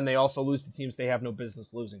 but then they also lose to teams they have no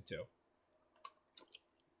business losing to.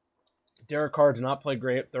 Derek Carr did not play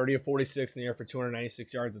great. 30 of 46 in the air for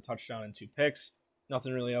 296 yards, a touchdown, and 2 picks.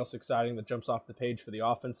 Nothing really else exciting that jumps off the page for the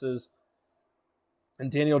offenses. And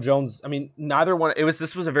Daniel Jones, neither one.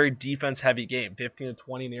 This was a very defense-heavy game. 15 of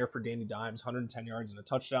 20 in the air for Danny Dimes, 110 yards and a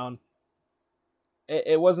touchdown.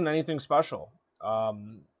 It wasn't anything special.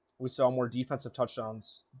 We saw more defensive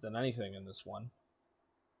touchdowns than anything in this one.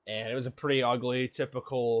 And it was a pretty ugly,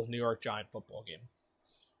 typical New York Giant football game.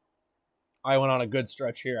 I went on a good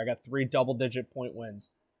stretch here. I got 3 double-digit point wins.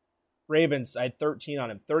 Ravens, I had 13 on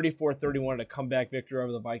him. 34-31 a comeback victory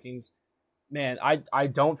over the Vikings. Man, I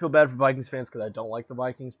don't feel bad for Vikings fans because I don't like the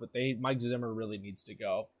Vikings, but Mike Zimmer really needs to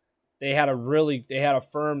go. They had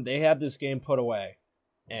this game put away,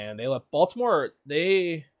 and they let Baltimore.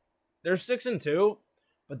 They're 6-2,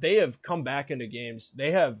 but they have come back into games.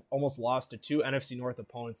 They have almost lost to 2 NFC North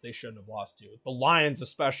opponents they shouldn't have lost to. The Lions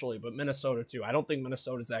especially, but Minnesota too. I don't think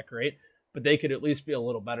Minnesota's that great, but they could at least be a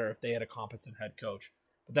little better if they had a competent head coach.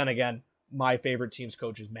 But then again, my favorite team's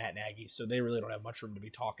coach is Matt Nagy, so they really don't have much room to be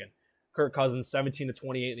talking. Kirk Cousins, 17 of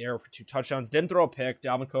 28 in the air for 2 touchdowns. Didn't throw a pick.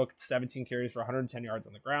 Dalvin Cook, 17 carries for 110 yards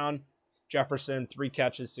on the ground. Jefferson, 3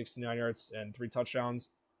 catches, 69 yards, and 3 touchdowns.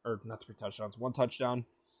 Or not 3 touchdowns, 1 touchdown.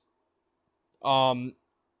 The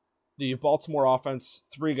The Baltimore offense,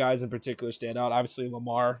 3 guys in particular stand out. Obviously,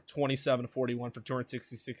 Lamar, 27-41 for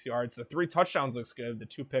 266 yards. The 3 touchdowns looks good. The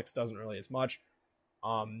 2 picks doesn't really as much.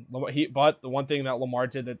 But the one thing that Lamar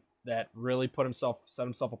did that really set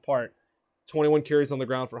himself apart, 21 carries on the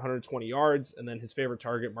ground for 120 yards, and then his favorite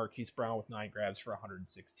target, Marquise Brown, with 9 grabs for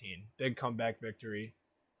 116. Big comeback victory.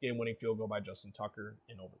 Game-winning field goal by Justin Tucker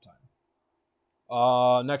in overtime.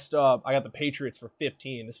 Next up, I got the Patriots for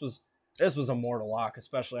 15. This was a mortal lock,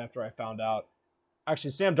 especially after I found out.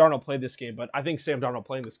 Actually, Sam Darnold played this game, but I think Sam Darnold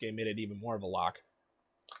playing this game made it even more of a lock.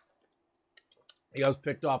 He was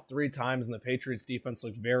picked off 3 times, and the Patriots defense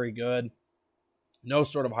looked very good. No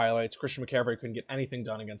sort of highlights. Christian McCaffrey couldn't get anything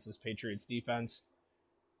done against this Patriots defense.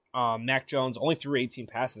 Mac Jones only threw 18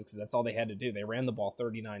 passes because that's all they had to do. They ran the ball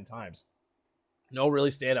 39 times. No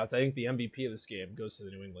really standouts. I think the MVP of this game goes to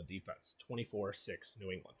the New England defense. 24-6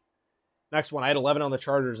 New England. Next one, I had 11 on the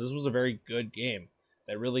Chargers. This was a very good game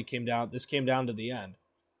that really came down. This came down to the end.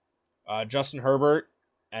 Justin Herbert,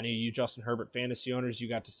 any of you Justin Herbert fantasy owners, you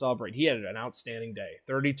got to celebrate. He had an outstanding day.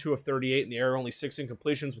 32 of 38 in the air, only 6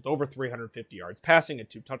 incompletions with over 350 yards passing and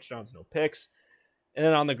 2 touchdowns, no picks. And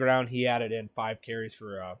then on the ground, he added in 5 carries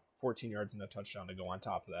for 14 yards and a touchdown to go on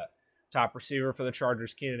top of that. Top receiver for the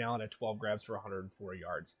Chargers, Keenan Allen, had 12 grabs for 104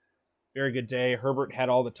 yards. Very good day. Herbert had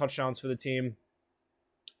all the touchdowns for the team.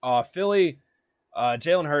 Philly,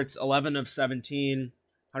 Jalen Hurts, 11 of 17,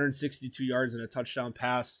 162 yards and a touchdown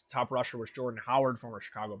pass. Top rusher was Jordan Howard, former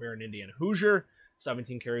Chicago Bear and Indiana Hoosier,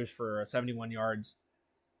 17 carries for 71 yards.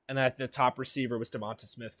 And at the top receiver was Devonta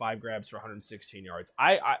Smith, 5 grabs for 116 yards.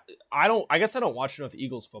 I guess I don't watch enough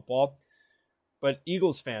Eagles football. But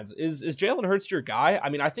Eagles fans, is Jalen Hurts your guy? I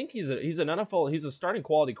mean, I think he's an NFL, he's a starting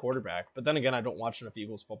quality quarterback. But then again, I don't watch enough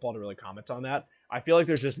Eagles football to really comment on that. I feel like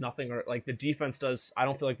there's just nothing, like the defense does. I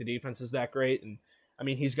don't feel like the defense is that great. And I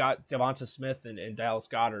mean, he's got Devonta Smith and Dallas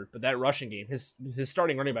Goedert, but that rushing game, his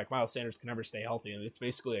starting running back, Miles Sanders, can never stay healthy. And it's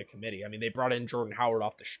basically a committee. I mean, they brought in Jordan Howard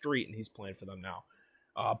off the street and he's playing for them now.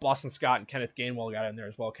 Boston Scott and Kenneth Gainwell got in there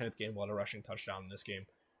as well. Kenneth Gainwell had a rushing touchdown in this game.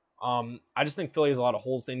 I just think Philly has a lot of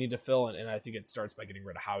holes they need to fill, and I think it starts by getting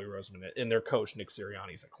rid of Howie Roseman and their coach, Nick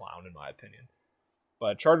Sirianni's a clown, in my opinion.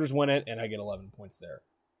 But Chargers win it, and I get 11 points there.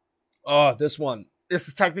 This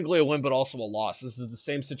is technically a win, but also a loss. This is the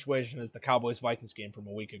same situation as the Cowboys-Vikings game from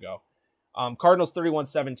a week ago. Cardinals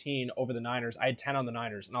 31-17 over the Niners. I had 10 on the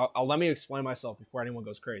Niners, and I'll let me explain myself before anyone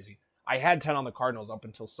goes crazy. I had 10 on the Cardinals up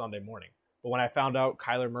until Sunday morning. But when I found out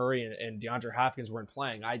Kyler Murray and DeAndre Hopkins weren't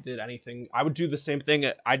playing, I would do the same thing.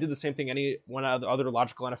 I did the same thing any one other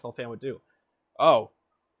logical NFL fan would do. Oh,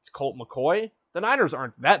 it's Colt McCoy? The Niners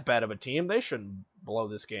aren't that bad of a team. They shouldn't blow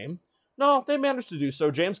this game. No, they managed to do so.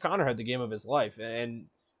 James Conner had the game of his life, and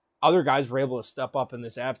other guys were able to step up in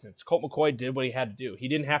this absence. Colt McCoy did what he had to do. He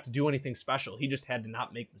didn't have to do anything special. He just had to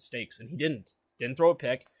not make mistakes, and he didn't. Didn't throw a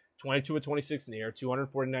pick, 22 of 26 in the air,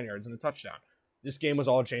 249 yards and a touchdown. This game was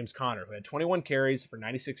all James Conner, who had 21 carries for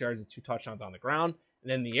 96 yards and 2 touchdowns on the ground.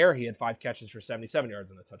 And in the air, he had 5 catches for 77 yards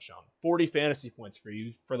and a touchdown. 40 fantasy points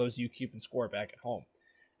for those of you keeping score back at home.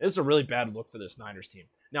 This is a really bad look for this Niners team.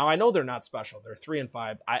 Now, I know they're not special. They're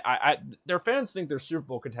 3-5. Their fans think they're Super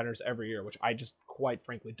Bowl contenders every year, which I just quite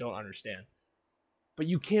frankly don't understand. But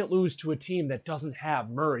you can't lose to a team that doesn't have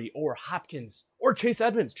Murray or Hopkins or Chase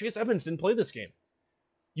Edmonds. Chase Edmonds didn't play this game.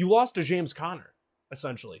 You lost to James Conner,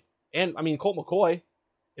 essentially. And, I mean, Colt McCoy.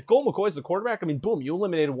 If Colt McCoy is the quarterback, I mean, boom, you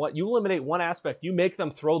eliminate one aspect. You make them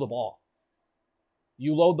throw the ball.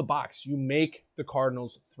 You load the box. You make the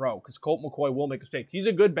Cardinals throw because Colt McCoy will make mistakes. He's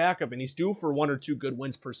a good backup, and he's due for 1 or 2 good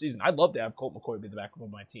wins per season. I'd love to have Colt McCoy be the backup of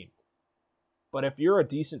my team. But if you're a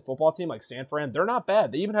decent football team like San Fran, they're not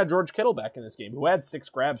bad. They even had George Kittle back in this game, who had 6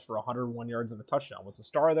 grabs for 101 yards and a touchdown, was the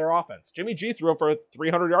star of their offense. Jimmy G threw up for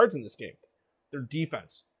 300 yards in this game. Their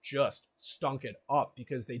defense just stunk it up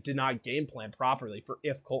because they did not game plan properly for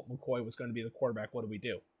if Colt McCoy was going to be the quarterback, what do we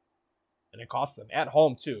do? And it cost them at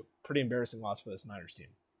home, too. Pretty embarrassing loss for this Niners team.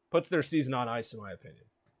 Puts their season on ice, in my opinion.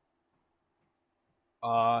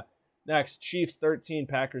 Next, Chiefs 13,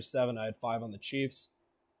 Packers 7. I had 5 on the Chiefs.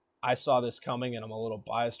 I saw this coming, and I'm a little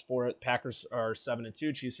biased for it. Packers are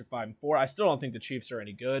 7-2. Chiefs are 5-4. I still don't think the Chiefs are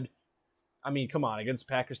any good. I mean, come on, against a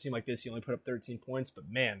Packers team like this, you only put up 13 points. But,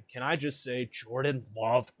 man, can I just say Jordan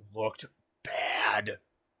Love looked bad.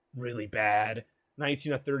 Really bad.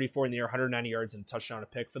 19 of 34 in the air, 190 yards and a touchdown, a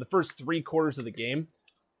pick for the first 3 quarters of the game.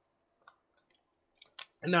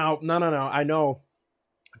 Now, no. I know.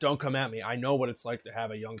 Don't come at me. I know what it's like to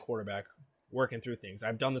have a young quarterback working through things.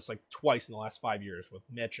 I've done this like twice in the last 5 years with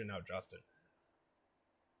Mitch and now Justin.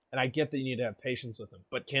 And I get that you need to have patience with him.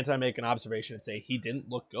 But can't I make an observation and say he didn't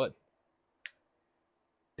look good?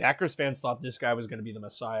 Packers fans thought this guy was going to be the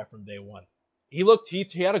Messiah from day one. He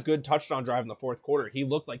had a good touchdown drive in the fourth quarter. He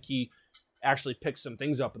looked like he actually picked some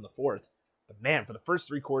things up in the fourth. But man, for the first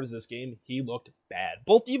 3 quarters of this game, he looked bad.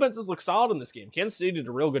 Both defenses looked solid in this game. Kansas City did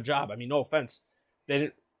a real good job. I mean, no offense. They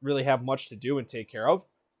didn't really have much to do and take care of.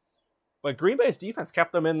 But Green Bay's defense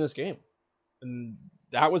kept them in this game. And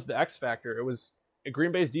that was the X factor.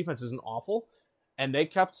 Green Bay's defense isn't awful. And they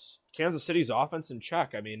kept Kansas City's offense in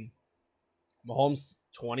check. I mean, Mahomes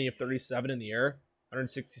 20 of 37 in the air,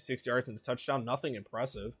 166 yards and a touchdown. Nothing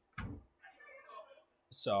impressive.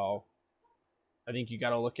 So I think you got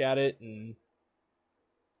to look at it and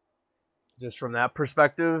just from that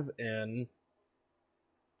perspective and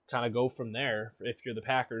kind of go from there. If you're the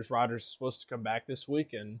Packers, Rodgers is supposed to come back this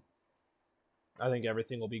week, and I think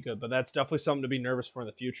everything will be good. But that's definitely something to be nervous for in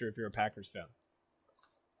the future if you're a Packers fan.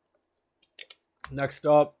 Next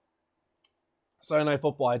up, Sunday Night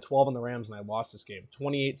Football. I had 12 on the Rams, and I lost this game.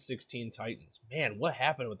 28-16 Titans. Man, what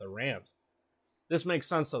happened with the Rams? This makes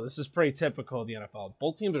sense, though. This is pretty typical of the NFL.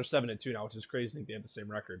 Both teams are 7-2 now, which is crazy. I think they have the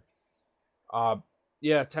same record.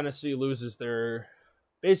 Yeah, Tennessee loses their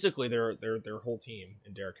whole team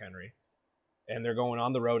in Derrick Henry. And they're going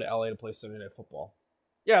on the road to LA to play Sunday Night Football.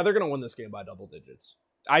 Yeah, they're going to win this game by double digits.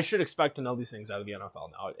 I should expect to know these things out of the NFL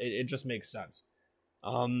now. It just makes sense.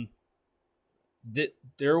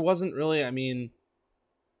 There wasn't really, I mean,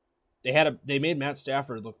 they made Matt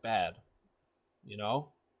Stafford look bad. You know?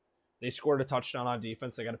 They scored a touchdown on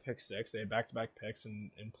defense. They got a pick 6. They had back-to-back picks and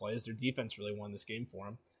plays. Their defense really won this game for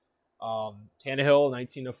them. Tannehill,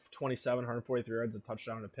 19 of 27, 143 yards, a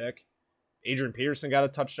touchdown and a pick. Adrian Peterson got a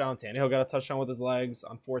touchdown. Tannehill got a touchdown with his legs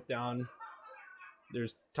on 4th down.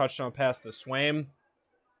 There's touchdown pass to Swaim.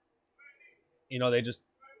 You know, they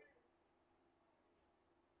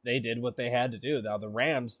did what they had to do. Now, the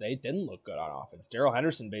Rams, they didn't look good on offense. Darrell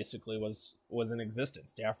Henderson basically was in existence.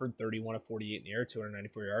 Stafford, 31 of 48 in the air,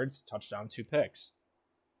 294 yards, touchdown, 2 picks.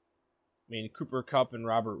 I mean, Cooper Kupp and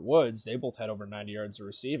Robert Woods, they both had over 90 yards of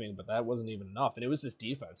receiving, but that wasn't even enough. And it was this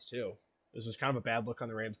defense, too. This was kind of a bad look on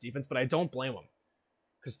the Rams' defense, but I don't blame them.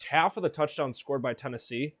 Because half of the touchdowns scored by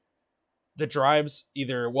Tennessee, the drives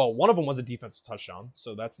one of them was a defensive touchdown,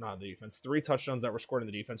 so that's not the defense. 3 touchdowns that were scored in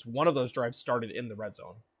the defense. One of those drives started in the red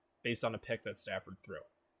zone based on a pick that Stafford threw.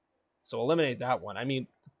 So eliminate that one. I mean,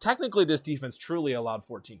 technically this defense truly allowed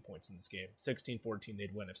 14 points in this game. 16-14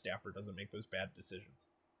 they'd win if Stafford doesn't make those bad decisions.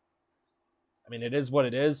 I mean, it is what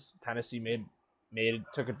it is. Tennessee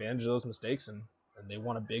took advantage of those mistakes, and they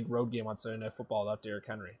won a big road game on Sunday Night Football without Derrick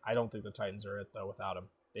Henry. I don't think the Titans are it, though, without him.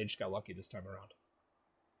 They just got lucky this time around.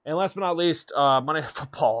 And last but not least, Monday Night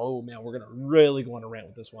Football. Oh, man, we're going to really go on a rant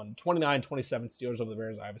with this one. 29-27 Steelers over the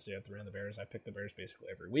Bears. I obviously had 3 on the Bears. I pick the Bears basically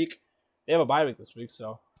every week. They have a bye week this week,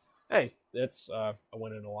 so, hey, that's a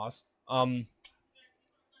win and a loss. I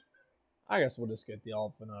guess we'll just get the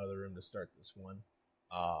elephant out of the room to start this one.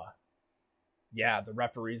 Yeah, the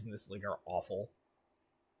referees in this league are awful.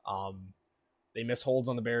 They miss holds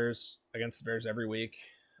on the Bears, against the Bears every week.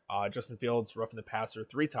 Justin Fields roughing the passer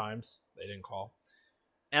 3 times. They didn't call.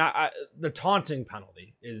 And the taunting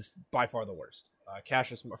penalty is by far the worst.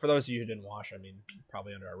 Cassius, for those of you who didn't watch, I mean,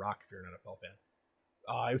 probably under a rock if you're an NFL fan.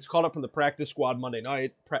 It was called up from the practice squad Monday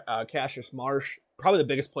night. Cassius Marsh, probably the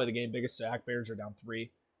biggest play of the game, biggest sack. Bears are down 3.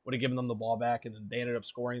 Would have given them the ball back, and then they ended up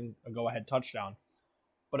scoring a go-ahead touchdown.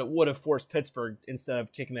 But it would have forced Pittsburgh, instead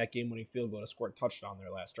of kicking that game-winning field goal, to score a touchdown on their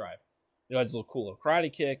last drive. He has a little cool little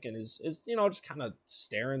karate kick and is just kind of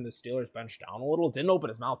staring the Steelers bench down a little. Didn't open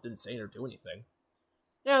his mouth, didn't say or do anything.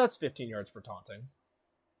 Yeah, that's 15 yards for taunting.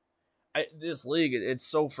 This league, it's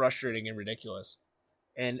so frustrating and ridiculous.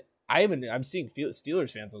 And I'm seeing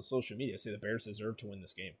Steelers fans on social media say the Bears deserve to win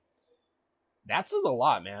this game. That says a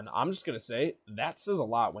lot, man. I'm just going to say, that says a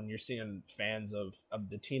lot when you're seeing fans of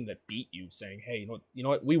the team that beat you saying, hey, you know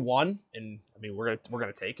what, we won, and I mean, we're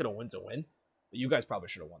gonna take it, a win's a win, but you guys probably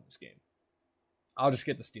should have won this game. I'll just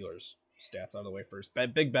get the Steelers stats out of the way first.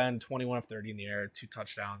 Big Ben, 21 of 30 in the air, 2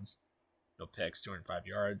 touchdowns, no picks, 205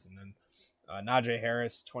 yards, and then Najee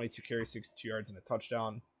Harris, 22 carries, 62 yards, and a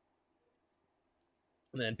touchdown.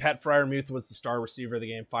 And then Pat Freiermuth was the star receiver of the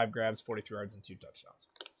game, 5 grabs, 43 yards, and 2 touchdowns.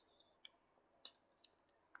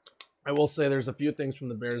 I will say there's a few things from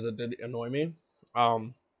the Bears that did annoy me.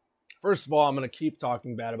 First of all, I'm going to keep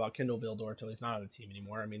talking bad about Kindle Vildor until he's not on the team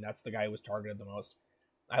anymore. I mean, that's the guy who was targeted the most.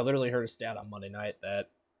 I literally heard a stat on Monday night that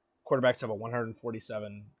quarterbacks have a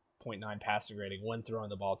 147.9 passing rating when throwing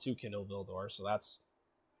the ball to Kindle Vildor, so that's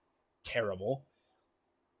terrible.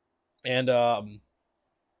 And the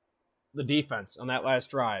defense on that last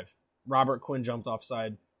drive, Robert Quinn jumped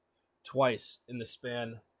offside twice in the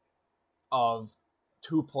span of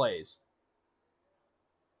 2 plays.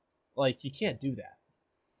 Like, you can't do that.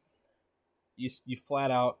 You flat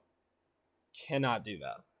out cannot do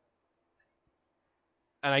that.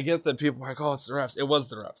 And I get that people are like, oh, it's the refs. It was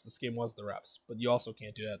the refs. This game was the refs. But you also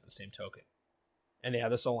can't do that at the same token. And yeah,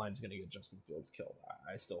 this O-line is going to get Justin Fields killed.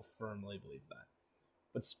 I still firmly believe that.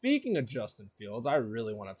 But speaking of Justin Fields, I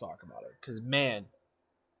really want to talk about it. Because, man,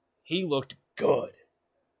 he looked good.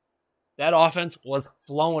 That offense was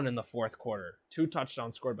flowing in the fourth quarter. 2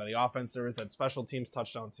 touchdowns scored by the offense. There was that special teams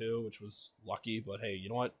touchdown too, which was lucky. But hey, you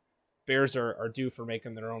know what? Bears are due for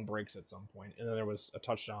making their own breaks at some point. And then there was a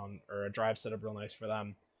touchdown or a drive set up real nice for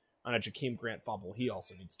them on a Jakeem Grant fumble. He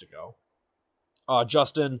also needs to go.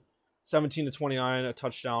 Justin, 17-29, a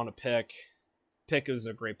touchdown, a pick. Pick is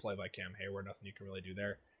a great play by Cam Hayward. Nothing you can really do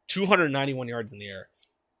there. 291 yards in the air.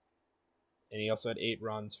 And he also had 8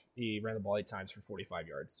 runs. He ran the ball 8 times for 45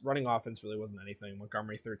 yards. Running offense really wasn't anything.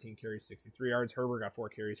 Montgomery, 13 carries, 63 yards. Herbert got 4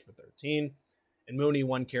 carries for 13. And Mooney,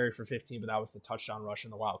 1 carry for 15, but that was the touchdown rush in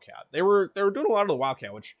the Wildcat. They were doing a lot of the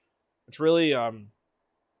Wildcat, which really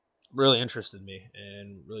really interested me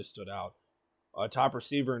and really stood out. Top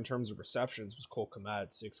receiver in terms of receptions was Cole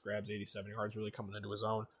Kmet, 6 grabs, 87 yards, really coming into his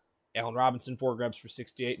own. Allen Robinson, 4 grabs for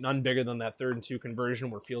 68. None bigger than that 3rd and 2 conversion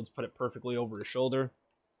where Fields put it perfectly over his shoulder.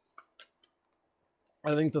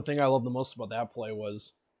 I think the thing I love the most about that play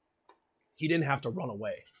was he didn't have to run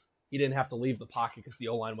away. He didn't have to leave the pocket because the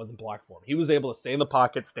O-line wasn't blocked for him. He was able to stay in the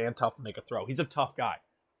pocket, stand tough, and make a throw. He's a tough guy.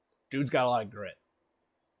 Dude's got a lot of grit.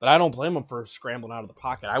 But I don't blame him for scrambling out of the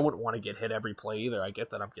pocket. I wouldn't want to get hit every play either. I get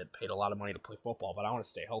that I'm getting paid a lot of money to play football, but I want to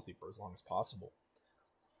stay healthy for as long as possible.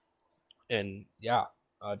 And yeah,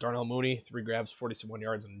 Darnell Mooney, 3 grabs, 41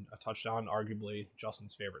 yards, and a touchdown, arguably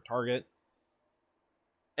Justin's favorite target.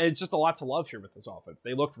 And it's just a lot to love here with this offense.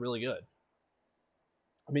 They looked really good.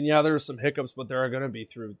 I mean, yeah, there's some hiccups, but there's going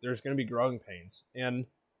to be growing pains. And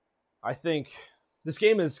I think this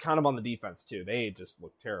game is kind of on the defense too. They just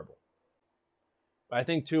look terrible. But I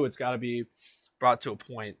think too, it's got to be brought to a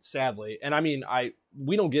point, sadly. And I mean,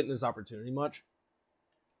 we don't get in this opportunity much.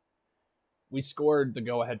 We scored the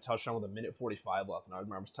go-ahead touchdown with 1:45 left, and I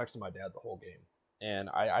remember I was texting my dad the whole game. And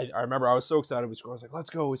I remember I was so excited we scored. I was like, let's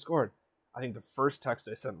go, we scored. I think the first text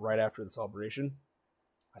I sent right after the celebration,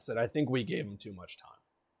 I said, I think we gave them too much time.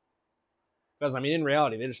 Because, I mean, in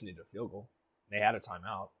reality, they just needed a field goal. They had a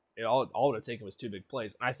timeout. All it would have taken was 2 big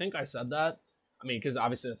plays. And I think I said that. I mean, because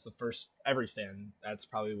obviously that's the first, every fan, that's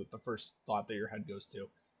probably what the first thought that your head goes to.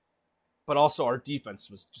 But also our defense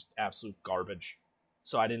was just absolute garbage.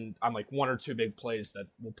 So I'm like 1 or 2 big plays that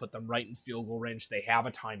will put them right in field goal range. They have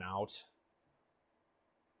a timeout.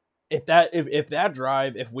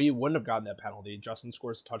 If we wouldn't have gotten that penalty, Justin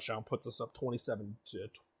scores a touchdown, puts us up 27-23.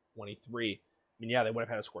 I mean, yeah, they would have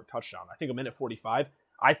had to score a touchdown. I think 1:45.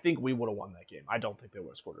 I think we would have won that game. I don't think they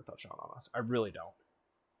would have scored a touchdown on us. I really don't.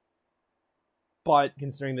 But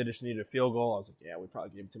considering they just needed a field goal, I was like, yeah, we probably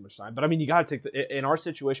gave them too much time. But I mean, you got to in our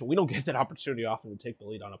situation, we don't get that opportunity often to take the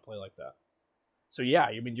lead on a play like that. So yeah,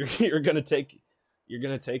 I mean, you're gonna take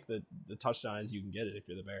the touchdown as you can get it if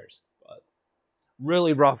you're the Bears. But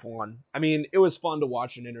really rough one. I mean, it was fun to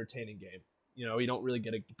watch an entertaining game. You know, you don't really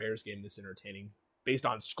get a Bears game this entertaining based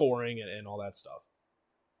on scoring and all that stuff.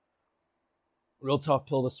 Real tough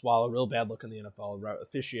pill to swallow. Real bad look in the NFL.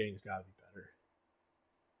 Officiating's got to be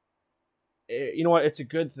better. You know what? It's a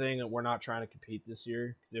good thing that we're not trying to compete this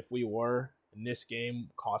year, because if we were, and this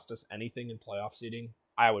game cost us anything in playoff seeding,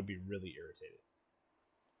 I would be really irritated.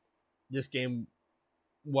 This game,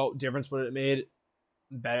 what difference would it have made?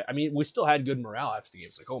 I mean, we still had good morale after the game.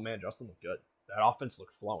 It's like, oh man, Justin looked good. That offense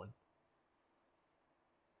looked flowing.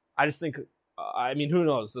 I just think, I mean, who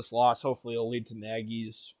knows? This loss hopefully will lead to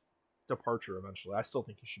Nagy's departure eventually. I still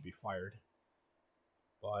think he should be fired.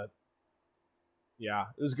 But yeah,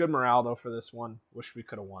 it was good morale though for this one. Wish we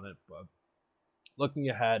could have won it, but looking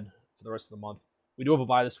ahead for the rest of the month, we do have a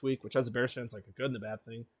bye this week, which as a Bears fan is like a good and a bad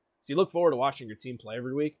thing. So you look forward to watching your team play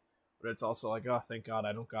every week, but it's also like, oh, thank God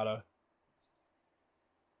I don't gotta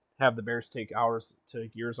have the Bears take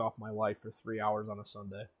years off my life for 3 hours on a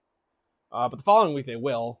Sunday. But the following week they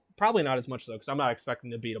will. Probably not as much though, because I'm not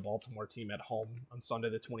expecting to beat a Baltimore team at home on Sunday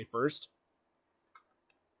the 21st.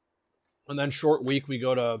 And then short week we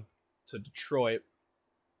go to Detroit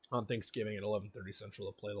on Thanksgiving at 11:30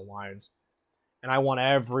 Central to play the Lions. And I want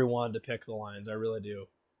everyone to pick the Lions. I really do.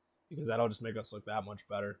 Because that'll just make us look that much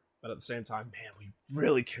better. But at the same time, man, we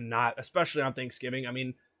really cannot, especially on Thanksgiving. I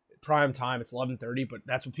mean, prime time, it's 11:30, but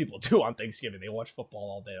that's what people do on Thanksgiving. They watch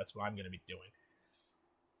football all day. That's what I'm going to be doing.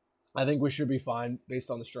 I think we should be fine based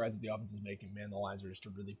on the strides that the offense is making. Man, the Lions are just a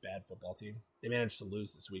really bad football team. They managed to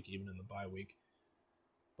lose this week, even in the bye week.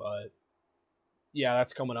 But yeah,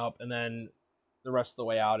 that's coming up. And then the rest of the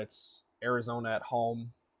way out. It's Arizona at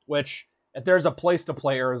home, which if there's a place to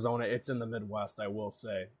play Arizona, it's in the Midwest, I will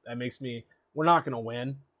say. That makes me, we're not going to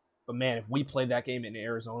win, but man, if we played that game in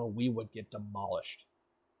Arizona, we would get demolished.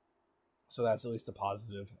 So that's at least a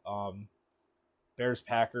positive.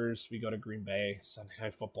 Bears-Packers, we go to Green Bay, Sunday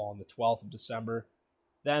Night Football on the 12th of December.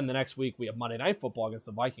 Then the next week, we have Monday Night Football against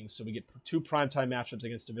the Vikings, so we get 2 primetime matchups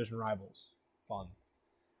against division rivals. Fun.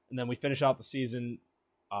 And then we finish out the season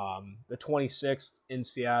the 26th in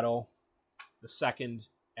Seattle, the 2nd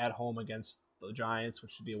at home against the Giants,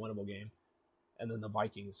 which should be a winnable game, and then the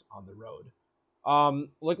Vikings on the road.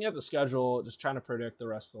 Looking at the schedule, just trying to predict the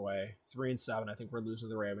rest of the way. 3-7, I think we're losing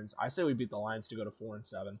to the Ravens. I say we beat the Lions to go to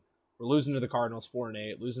 4-7. We're losing to the Cardinals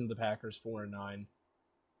 4-8, losing to the Packers 4-9.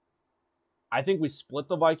 I think we split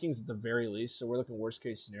the Vikings at the very least, so we're looking worst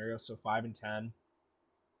case scenario, so 5-10.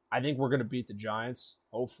 I think we're going to beat the Giants,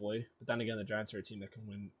 hopefully. But then again, the Giants are a team that can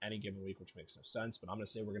win any given week, which makes no sense. But I'm going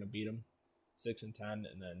to say we're going to beat them 6-10,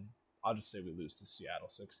 and then I'll just say we lose to Seattle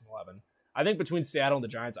 6-11. I think between Seattle and the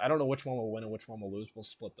Giants, I don't know which one will win and which one will lose. We'll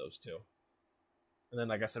split those two. And then,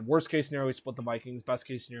 like I said, worst case scenario, we split the Vikings. Best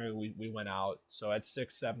case scenario, we win out. So at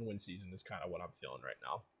 6-7 win season is kind of what I'm feeling right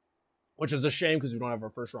now. Which is a shame because we don't have our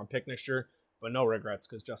first round pick next year. But no regrets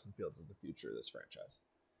because Justin Fields is the future of this franchise.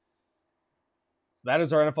 That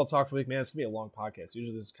is our NFL Talk for the week. Man, it's going to be a long podcast.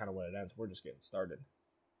 Usually this is kind of when it ends. We're just getting started.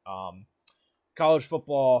 College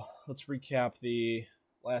football. Let's recap the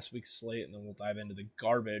last week's slate, and then we'll dive into the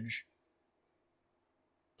garbage.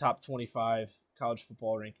 Top 25 college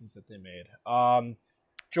football rankings that they made.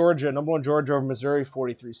 Georgia, number 1 Georgia over Missouri,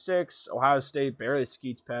 43-6. Ohio State barely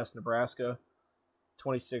skeets past Nebraska,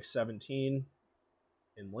 26-17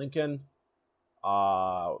 in Lincoln.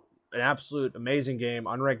 An absolute amazing game.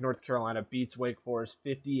 Unranked North Carolina beats Wake Forest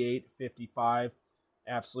 58-55.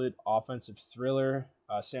 Absolute offensive thriller.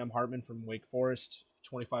 Sam Hartman from Wake Forest,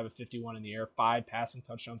 25 of 51 in the air, 5 passing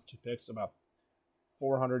touchdowns, 2 picks, about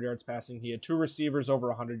 400 yards passing. He had 2 receivers over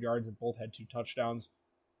 100 yards and both had 2 touchdowns.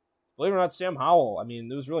 Believe it or not, Sam Howell, I mean,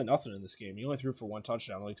 there was really nothing in this game. He only threw for 1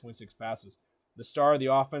 touchdown, only 26 passes. The star of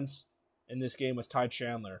the offense in this game was Ty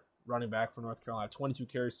Chandler, running back for North Carolina. 22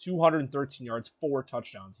 carries, 213 yards, 4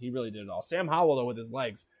 touchdowns. He really did it all. Sam Howell, though, with his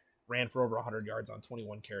legs, ran for over 100 yards on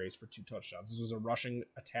 21 carries for 2 touchdowns. This was a rushing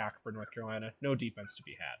attack for North Carolina. No defense to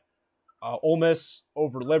be had. Ole Miss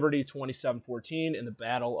over Liberty, 27-14 in the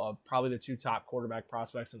battle of probably the 2 top quarterback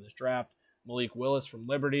prospects in this draft. Malik Willis from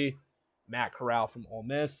Liberty, Matt Corral from Ole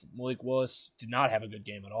Miss. Malik Willis did not have a good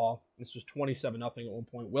game at all. This was 27-0 at one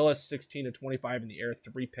point. Willis, 16-25 in the air,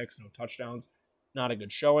 3 picks, no touchdowns. Not a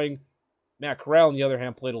good showing. Matt Corral, on the other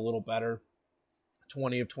hand, played a little better.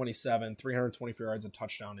 20 of 27, 324 yards, a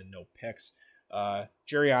touchdown, and no picks.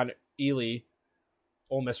 Jerrion Ely,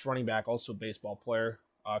 Ole Miss running back, also a baseball player,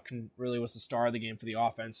 really was the star of the game for the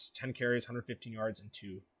offense. 10 carries, 115 yards, and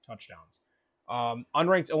 2 touchdowns.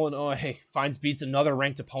 Unranked Illinois beats another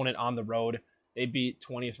ranked opponent on the road. They beat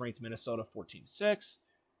 20th ranked Minnesota 14-6.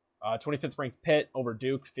 25th ranked Pitt over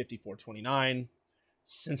Duke 54-29.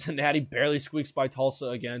 Cincinnati barely squeaks by Tulsa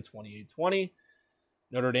again 28-20.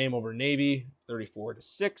 Notre Dame over Navy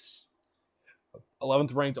 34-6.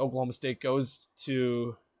 11th ranked Oklahoma State goes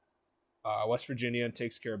to West Virginia and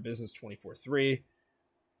takes care of business 24-3.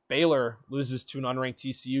 Baylor loses to an unranked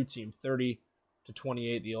TCU team 30-28,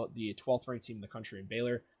 the 12th ranked team in the country in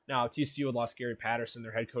Baylor. Now, TCU had lost Gary Patterson,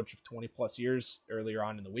 their head coach of 20-plus years, earlier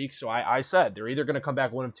on in the week. So I said they're either going to come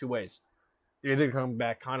back one of 2 ways. They're either going to come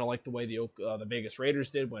back kind of like the way the Vegas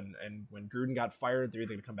Raiders did when Gruden got fired. They're either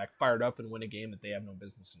going to come back fired up and win a game that they have no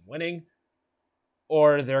business in winning,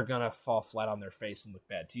 or they're going to fall flat on their face and look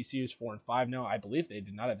bad. TCU's 4-5 now. I believe they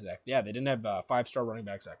did not have Zach. Yeah, they didn't have 5-star running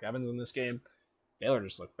back Zach Evans in this game. Baylor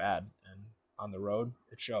just looked bad, and on the road,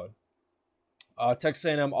 it showed. Texas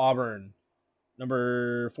A&M Auburn,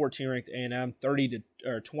 number 14 ranked A&M,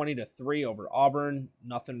 20-3 over Auburn.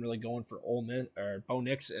 Nothing really going for Ole Miss or Bo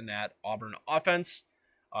Nix in that Auburn offense.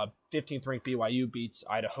 15th ranked BYU beats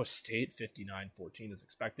Idaho State 59-14 as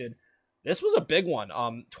expected. This was a big one.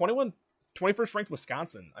 21st ranked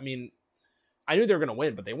Wisconsin. I mean, I knew they were going to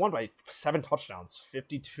win, but they won by 7 touchdowns,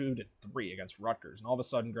 52-3 against Rutgers. And all of a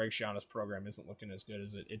sudden, Greg Schiano's program isn't looking as good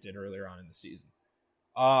as it did earlier on in the season.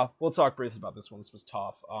 We'll talk briefly about this one. This was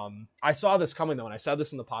tough. I saw this coming, though, and I said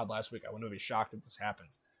this in the pod last week. I wouldn't be shocked if this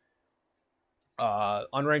happens.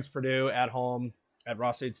 Unranked Purdue at home at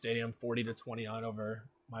Ross-Ade Stadium, 40-29 over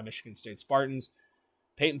my Michigan State Spartans.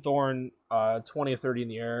 Peyton Thorne, 20 of 30 in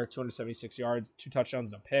the air, 276 yards, 2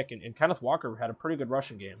 touchdowns and a pick. And Kenneth Walker had a pretty good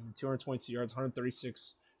rushing game. 222 yards, 200,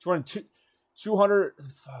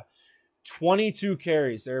 22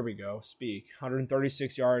 carries. There we go.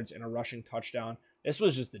 136 yards and a rushing touchdown. This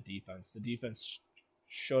was just the defense. The defense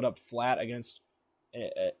showed up flat against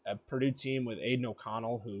a Purdue team with Aiden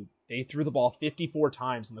O'Connell, who they threw the ball 54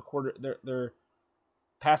 times in the quarter. Their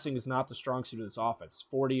passing is not the strong suit of this offense.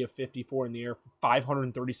 40 of 54 in the air,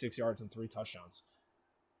 536 yards and 3 touchdowns.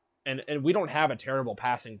 And we don't have a terrible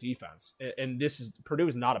passing defense. And Purdue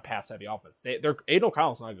is not a pass-heavy offense. Aiden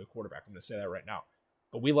O'Connell's not a good quarterback. I'm going to say that right now.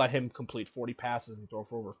 But we let him complete 40 passes and throw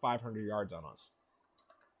for over 500 yards on us.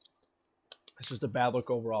 It's just a bad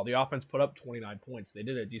look overall. The offense put up 29 points. They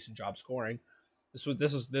did a decent job scoring.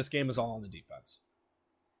 This game is all on the defense.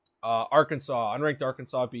 Unranked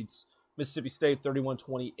Arkansas beats Mississippi State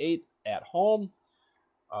 31-28 at home.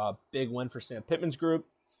 Big win for Sam Pittman's group.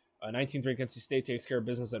 19th ranked NC State takes care of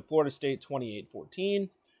business at Florida State 28-14.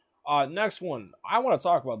 Next one, I want to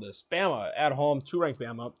talk about this. Bama at home, 2-ranked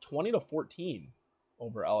Bama, 20-14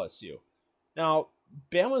 over LSU. Now,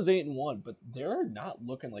 Bama's 8-1, but they're not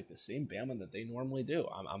looking like the same Bama that they normally do.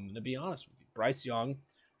 I'm going to be honest with you. Bryce Young,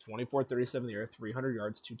 24-37 in the air, 300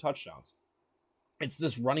 yards, 2 touchdowns. It's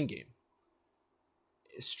this running game.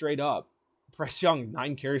 Straight up. Bryce Young,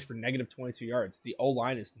 9 carries for negative 22 yards. The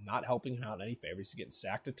O-line is not helping him out in any favors. He's getting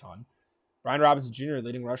sacked a ton. Brian Robinson Jr.,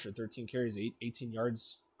 leading rusher, 13 carries, 18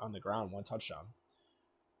 yards on the ground, 1 touchdown.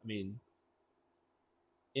 I mean,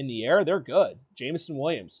 in the air, they're good. Jameson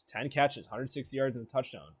Williams, 10 catches, 160 yards and a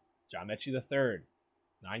touchdown. John Mechie III,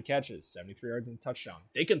 9 catches, 73 yards and a touchdown.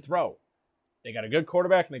 They can throw. They got a good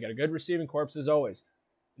quarterback, and they got a good receiving corps as always.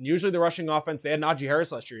 And usually the rushing offense, they had Najee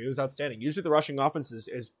Harris last year. He was outstanding. Usually the rushing offense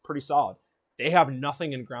is pretty solid. They have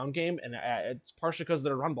nothing in ground game, and it's partially because of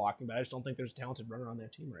their run blocking, but I just don't think there's a talented runner on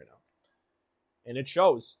that team right now. And it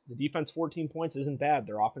shows. The defense, 14 points, isn't bad.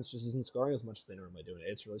 Their offense just isn't scoring as much as they normally do.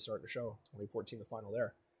 It's really starting to show. 2014, the final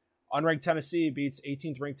there. Unranked Tennessee beats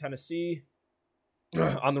 18th ranked Tennessee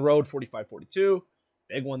on the road, 45-42.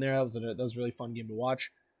 Big one there. That was a really fun game to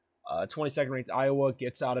watch. 22nd ranked Iowa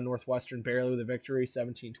gets out of Northwestern barely with a victory,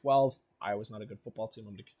 17-12. Iowa's not a good football team.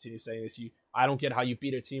 I'm going to continue saying this. I don't get how you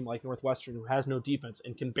beat a team like Northwestern who has no defense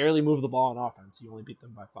and can barely move the ball on offense. You only beat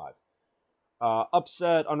them by 5.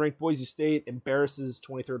 Upset, unranked Boise State embarrasses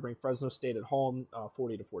 23rd ranked Fresno State at home,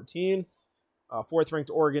 40-14. 4th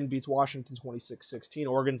ranked Oregon beats Washington 26-16.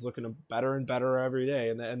 Oregon's looking better and better every day,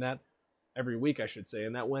 and that every week I should say.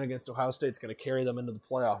 And that win against Ohio State is going to carry them into the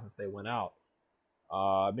playoff if they win out.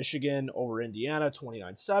 Michigan over Indiana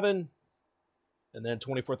 29-7. And then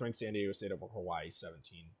 24th ranked San Diego State over Hawaii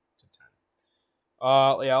 17-10.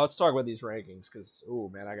 Let's talk about these rankings because,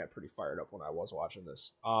 man, I got pretty fired up when I was watching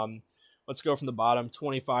this. Let's go from the bottom.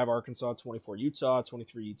 25 Arkansas, 24 Utah,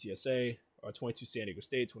 23 UTSA, 22 San Diego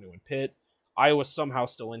State, 21 Pitt. Iowa's somehow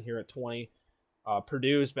still in here at 20.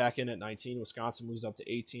 Purdue's back in at 19. Wisconsin moves up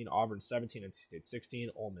to 18. Auburn 17. NC State 16.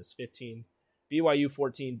 Ole Miss 15. BYU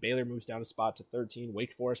 14. Baylor moves down a spot to 13.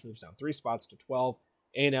 Wake Forest moves down 3 spots to 12.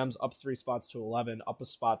 A&M's up 3 spots to 11. Up a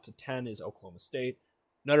spot to 10 is Oklahoma State.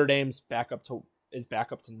 Notre Dame's back up to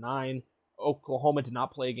 9. Oklahoma did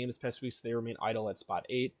not play a game this past week, so they remain idle at spot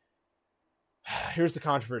 8. Here's the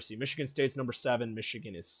controversy. Michigan State's number 7.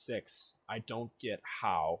 Michigan is 6. I don't get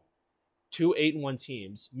how. 2 8-1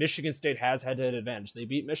 teams. Michigan State has head-to-head advantage. They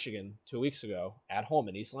beat Michigan 2 weeks ago at home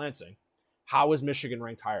in East Lansing. How is Michigan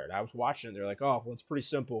ranked higher? I was watching it. They're like, oh, well, it's pretty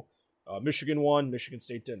simple. Michigan won. Michigan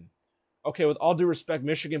State didn't. Okay, with all due respect,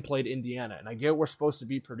 Michigan played Indiana, and I get we're supposed to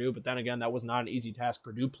beat Purdue, but then again, that was not an easy task.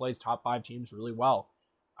 Purdue plays top 5 teams really well.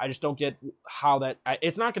 I just don't get how that...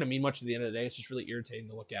 It's not going to mean much at the end of the day. It's just really irritating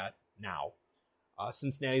to look at now.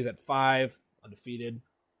 Cincinnati's at 5, undefeated.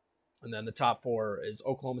 And then the top 4 is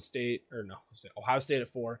Ohio State at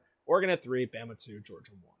 4, Oregon at 3, Bama 2,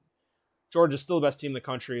 Georgia 1. Georgia's still the best team in the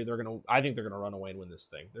country. I think they're going to run away and win this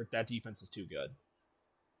thing. That defense is too good.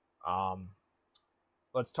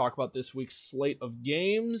 Let's talk about this week's slate of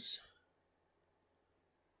games.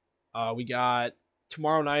 We got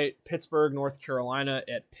tomorrow night, Pittsburgh, North Carolina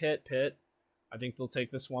at Pitt. I think they'll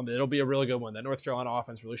take this one, but it'll be a really good one. That North Carolina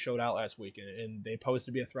offense really showed out last week, and they posed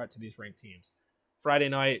to be a threat to these ranked teams. Friday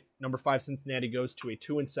night, number 5 Cincinnati goes to a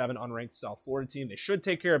 2-7 unranked South Florida team. They should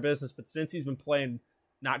take care of business, but since he's been playing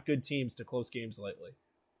not good teams to close games lately.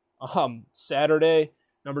 Saturday,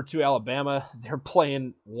 number 2 Alabama, they're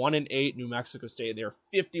playing 1-8 New Mexico State. They're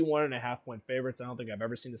 51.5-point favorites. I don't think I've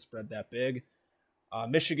ever seen a spread that big.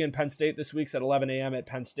 Michigan, Penn State this week's at 11 a.m. at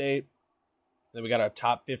Penn State. Then we got a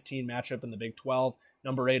top 15 matchup in the Big 12.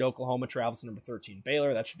 Number 8 Oklahoma travels to number 13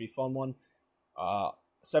 Baylor. That should be a fun one.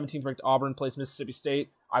 17th ranked Auburn plays Mississippi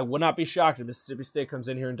State. I would not be shocked if Mississippi State comes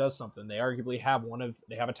in here and does something. They arguably have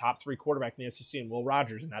a top 3 quarterback in the SEC in Will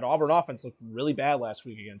Rogers, and that Auburn offense looked really bad last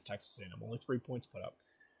week against Texas A&M. Only 3 points put up.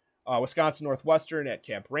 Wisconsin Northwestern at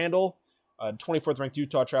Camp Randall. 24th ranked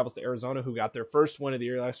Utah travels to Arizona, who got their first win of the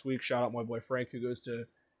year last week. Shout out my boy Frank, who goes to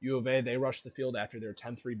U of A. They rushed the field after their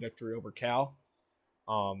 10-3 victory over Cal.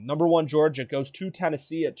 Number 1 Georgia goes to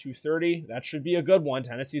Tennessee at 2:30. That should be a good one.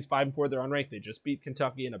 Tennessee's 5-4. They're unranked. They just beat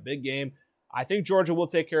Kentucky in a big game. I think Georgia will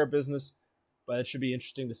take care of business, but it should be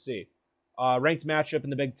interesting to see. Ranked matchup in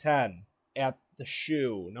the Big Ten at the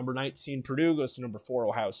Shoe. Number 19 Purdue goes to number 4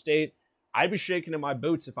 Ohio State. I'd be shaking in my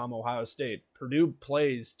boots if I'm Ohio State. Purdue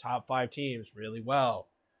plays top 5 teams really well.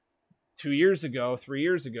 3 years ago,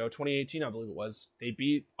 2018 I believe it was, they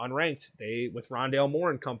beat unranked. With Rondale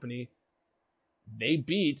Moore and company, they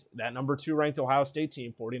beat that number 2 ranked Ohio State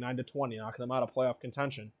team 49-20, knocking them out of playoff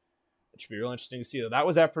contention. It should be real interesting to see. That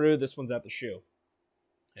was at Purdue. This one's at the Shoe.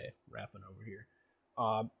 Hey, wrapping over here.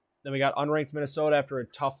 Then we got unranked Minnesota after a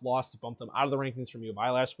tough loss to bump them out of the rankings from U of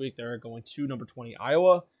I last week. They're going to number 20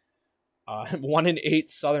 Iowa. 1-8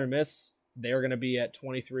 Southern Miss. They're going to be at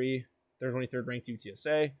 23. They're 23rd ranked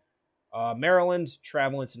UTSA. Maryland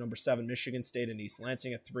traveling to number 7 Michigan State and East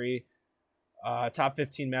Lansing at 3. Top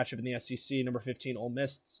 15 matchup in the SEC. Number 15 Ole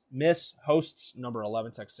Miss hosts number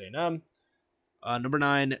 11 Texas A&M. Number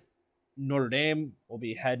 9 Notre Dame will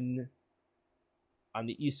be heading on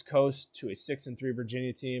the East Coast to a 6-3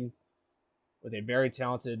 Virginia team with a very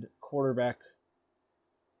talented quarterback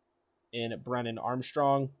in Brennan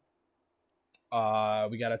Armstrong.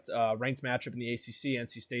 We got a ranked matchup in the ACC.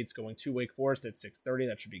 NC State's going to Wake Forest at 6:30.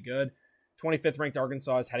 That should be good. 25th ranked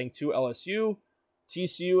Arkansas is heading to LSU.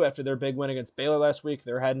 TCU, after their big win against Baylor last week,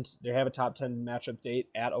 they have a top 10 matchup date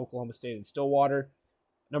at Oklahoma State and Stillwater.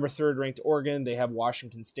 Number 3rd ranked Oregon, they have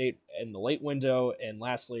Washington State in the late window. And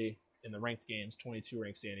lastly, in the ranked games, 22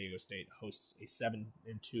 ranked San Diego State hosts a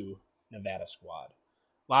 7-2 Nevada squad.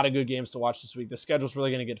 A lot of good games to watch this week. The schedule's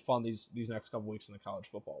really going to get fun these next couple weeks in the college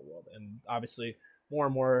football world. And obviously, more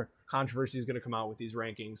and more controversy is going to come out with these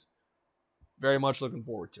rankings. Very much looking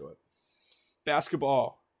forward to it.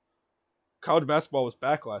 Basketball. College basketball was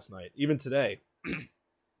back last night, even today.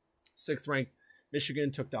 6th ranked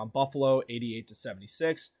Michigan took down Buffalo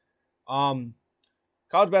 88-76. College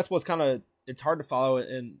basketball is it's hard to follow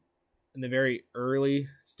in the very early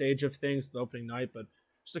stage of things, the opening night, but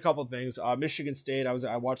just a couple of things. Michigan State,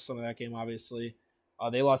 I watched some of that game, obviously.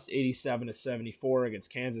 They lost 87-74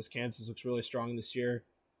 against Kansas. Kansas looks really strong this year.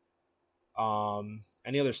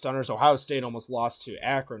 Any other stunners? Ohio State almost lost to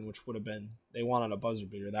Akron, which would have been, they won on a buzzer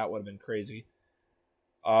beater. That would have been crazy.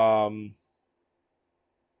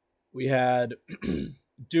 We had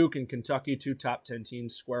Duke and Kentucky, 2 top 10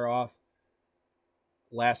 teams, square off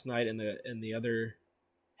last night in the other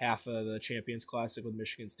half of the Champions Classic with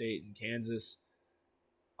Michigan State and Kansas.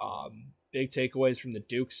 Big takeaways from the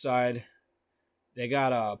Duke side. They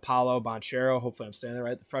got Paolo Banchero, hopefully I'm saying that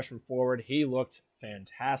right, the freshman forward. He looked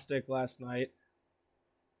fantastic last night,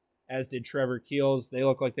 as did Trevor Keels. They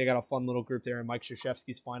look like they got a fun little group there in Mike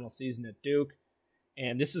Krzyzewski's final season at Duke.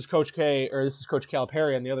 And this is Coach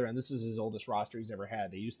Calipari on the other end. This is his oldest roster he's ever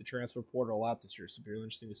had. They used the transfer portal a lot this year, so it'll be really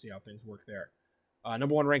interesting to see how things work there.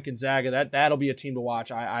 Number 1 ranked Gonzaga, that'll be a team to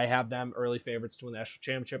watch. I have them early favorites to win the national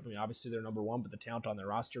championship. I mean, obviously they're number 1, but the talent on their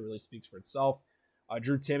roster really speaks for itself.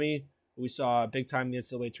 Drew Timme, who we saw big time in the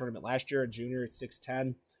NCAA tournament last year, a junior at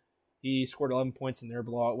 6'10". He scored 11 points in their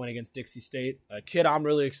blowout win against Dixie State. A kid I'm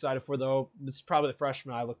really excited for, though, this is probably the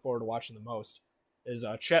freshman I look forward to watching the most, is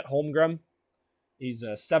Chet Holmgren. He's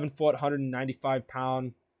a 7 foot, 195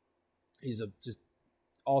 pound. He's just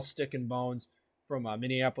all stick and bones from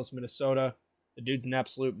Minneapolis, Minnesota. The dude's an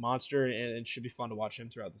absolute monster, and it should be fun to watch him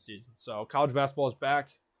throughout the season. So college basketball is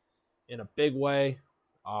back in a big way.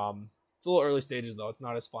 It's a little early stages, though. It's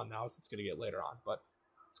not as fun now as it's going to get later on. But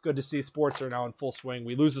it's good to see sports are now in full swing.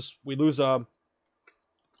 We lose a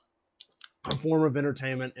form of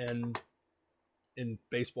entertainment in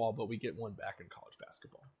baseball, but we get one back in college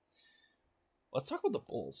basketball. Let's talk about the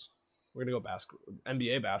Bulls. We're going to go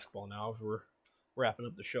NBA basketball now. We're wrapping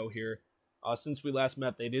up the show here. Since we last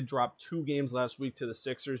met, they did drop 2 games last week to the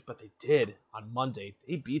Sixers, but they did on Monday.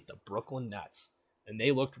 They beat the Brooklyn Nets, and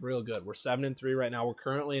they looked real good. We're 7-3 right now. We're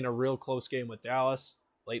currently in a real close game with Dallas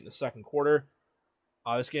late in the second quarter.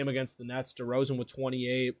 This game against the Nets, DeRozan with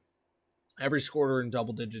 28. Every scorer in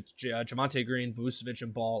double digits. Javonte Green, Vucevic,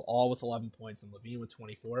 and Ball all with 11 points, and Levine with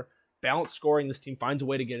 24. Balanced scoring. This team finds a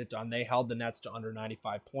way to get it done. They held the Nets to under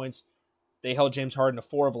 95 points. They held James Harden to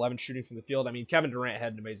 4 of 11 shooting from the field. I mean, Kevin Durant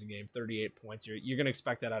had an amazing game, 38 points. You're going to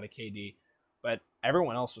expect that out of KD. But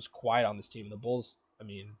everyone else was quiet on this team. The Bulls, I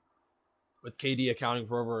mean, with KD accounting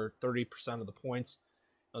for over 30% of the points,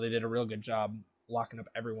 they did a real good job locking up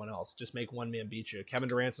everyone else. Just make one man beat you. Kevin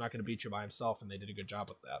Durant's not going to beat you by himself, and they did a good job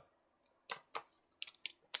with that.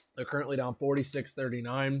 They're currently down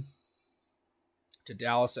 46-39 to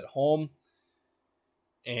Dallas at home.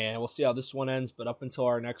 And we'll see how this one ends. But up until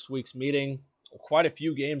our next week's meeting, quite a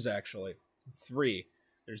few games actually. 3.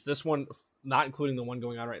 There's this one, not including the one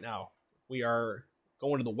going on right now. We are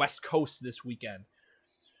going to the West Coast this weekend.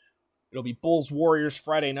 It'll be Bulls-Warriors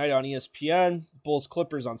Friday night on ESPN,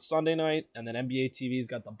 Bulls-Clippers on Sunday night, and then NBA TV's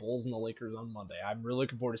got the Bulls and the Lakers on Monday. I'm really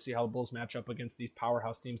looking forward to see how the Bulls match up against these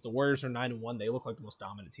powerhouse teams. The Warriors are 9-1. They look like the most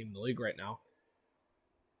dominant team in the league right now.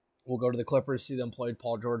 We'll go to the Clippers, see them play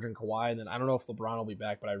Paul George and Kawhi, and then I don't know if LeBron will be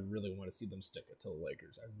back, but I really want to see them stick it to the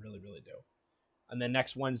Lakers. I really, really do. And then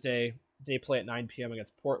next Wednesday, they play at 9 p.m.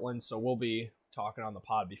 against Portland, so we'll be talking on the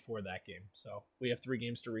pod before that game. So we have 3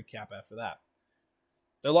 games to recap after that.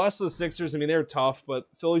 They lost to the Sixers. I mean, they're tough, but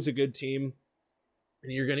Philly's a good team,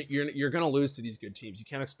 and you're gonna lose to these good teams. You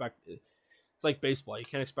can't expect. It's like baseball. You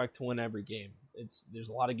can't expect to win every game. There's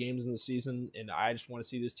a lot of games in the season, and I just want to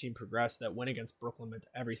see this team progress. That win against Brooklyn meant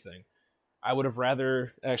everything. I would have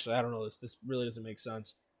rather. Actually, I don't know. This really doesn't make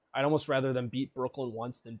sense. I'd almost rather them beat Brooklyn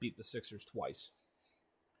once than beat the Sixers twice.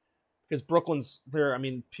 Because Brooklyn's there. I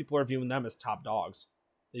mean, people are viewing them as top dogs.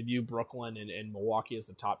 They view Brooklyn and Milwaukee as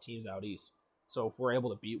the top teams out east. So if we're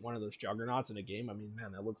able to beat one of those juggernauts in a game, I mean,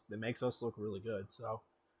 man, that makes us look really good. So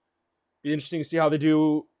be interesting to see how they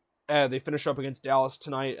do. They finish up against Dallas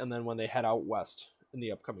tonight, and then when they head out west in the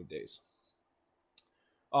upcoming days.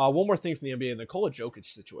 One more thing from the NBA, the Nikola Jokic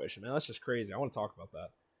situation, man, that's just crazy. I want to talk about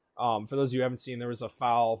that. For those of you who haven't seen, there was a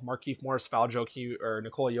foul. Markieff Morris fouled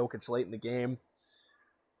Nikola Jokic late in the game.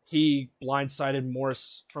 He blindsided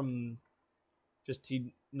Morris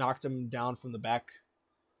he knocked him down from the back.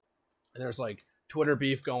 And there's like Twitter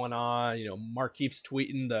beef going on. Markieff's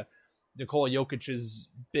tweeting the Nikola Jokic's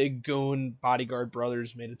big goon bodyguard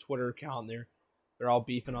brothers made a Twitter account. And they're all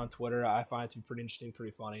beefing on Twitter. I find it to be pretty interesting,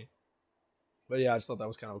 pretty funny. But yeah, I just thought that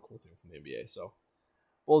was kind of a cool thing from the NBA. So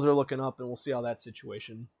Bulls are looking up, and we'll see how that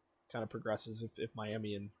situation kind of progresses if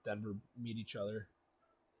Miami and Denver meet each other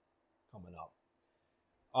coming up.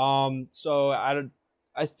 So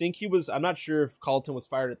I think I'm not sure if Carlton was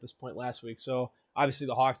fired at this point last week. So obviously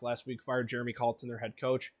the Hawks last week fired Jeremy Carlton, their head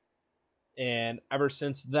coach. And ever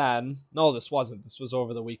since then, no, this wasn't. This was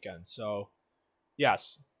over the weekend. So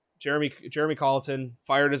yes, Jeremy Carlton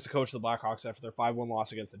fired as the coach of the Blackhawks after their 5-1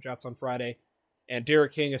 loss against the Jets on Friday. And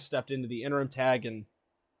Derek King has stepped into the interim tag. And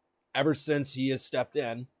ever since he has stepped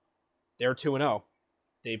in, they're 2-0.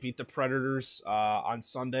 They beat the Predators on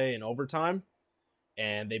Sunday in overtime.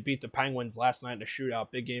 And they beat the Penguins last night in a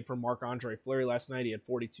shootout. Big game from Marc-Andre Fleury last night. He had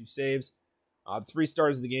 42 saves. 3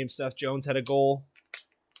 stars of the game, Seth Jones had a goal.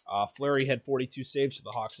 Fleury had 42 saves for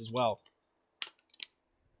the Hawks as well.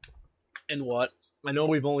 And what? I know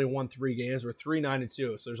we've only won 3 games. We're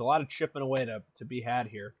 3-9-2, so there's a lot of chipping away to be had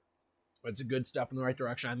here. But it's a good step in the right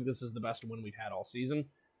direction. I think this is the best win we've had all season,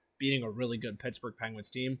 beating a really good Pittsburgh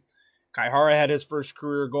Penguins team. Kai Hara had his first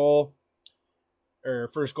career goal, or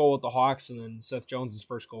first goal with the Hawks, and then Seth Jones'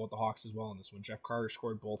 first goal with the Hawks as well in this one. Jeff Carter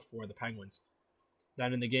scored both for the Penguins.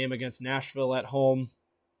 Then in the game against Nashville at home,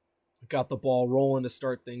 got the ball rolling to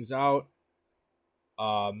start things out.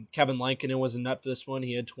 Kevin Lankinen was in net for this one.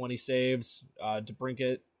 He had 20 saves.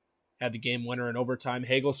 DeBrincat had the game winner in overtime.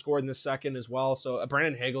 Hagel scored in the second as well. So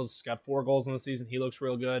Brandon Hagel's got 4 goals in the season. He looks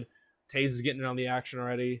real good. Taze is getting in on the action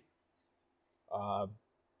already.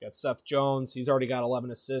 Got Seth Jones. He's already got 11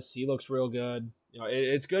 assists. He looks real good.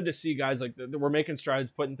 It's good to see guys like we're making strides,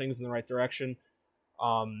 putting things in the right direction.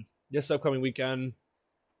 This upcoming weekend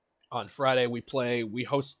on Friday, we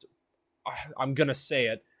host, I'm going to say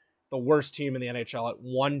it, the worst team in the NHL at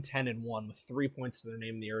 1-10-1 with 3 points to their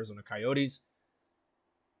name, the Arizona Coyotes.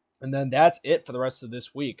 And then that's it for the rest of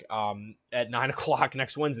this week. At 9 o'clock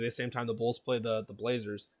next Wednesday, the same time the Bulls play the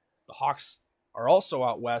Blazers. The Hawks are also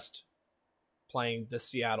out west playing the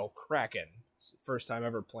Seattle Kraken. It's the first time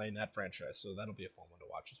ever playing that franchise, so that'll be a fun one to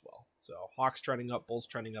watch as well. So Hawks trending up, Bulls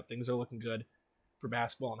trending up. Things are looking good for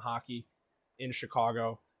basketball and hockey in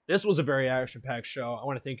Chicago. This was a very action-packed show. I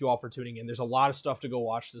want to thank you all for tuning in. There's a lot of stuff to go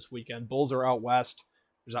watch this weekend. Bulls are out west.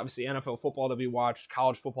 There's obviously NFL football to be watched.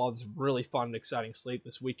 College football is a really fun and exciting slate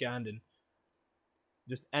this weekend. And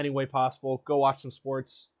just any way possible, go watch some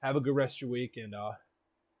sports. Have a good rest of your week. And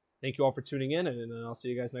thank you all for tuning in. And I'll see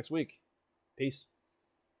you guys next week. Peace.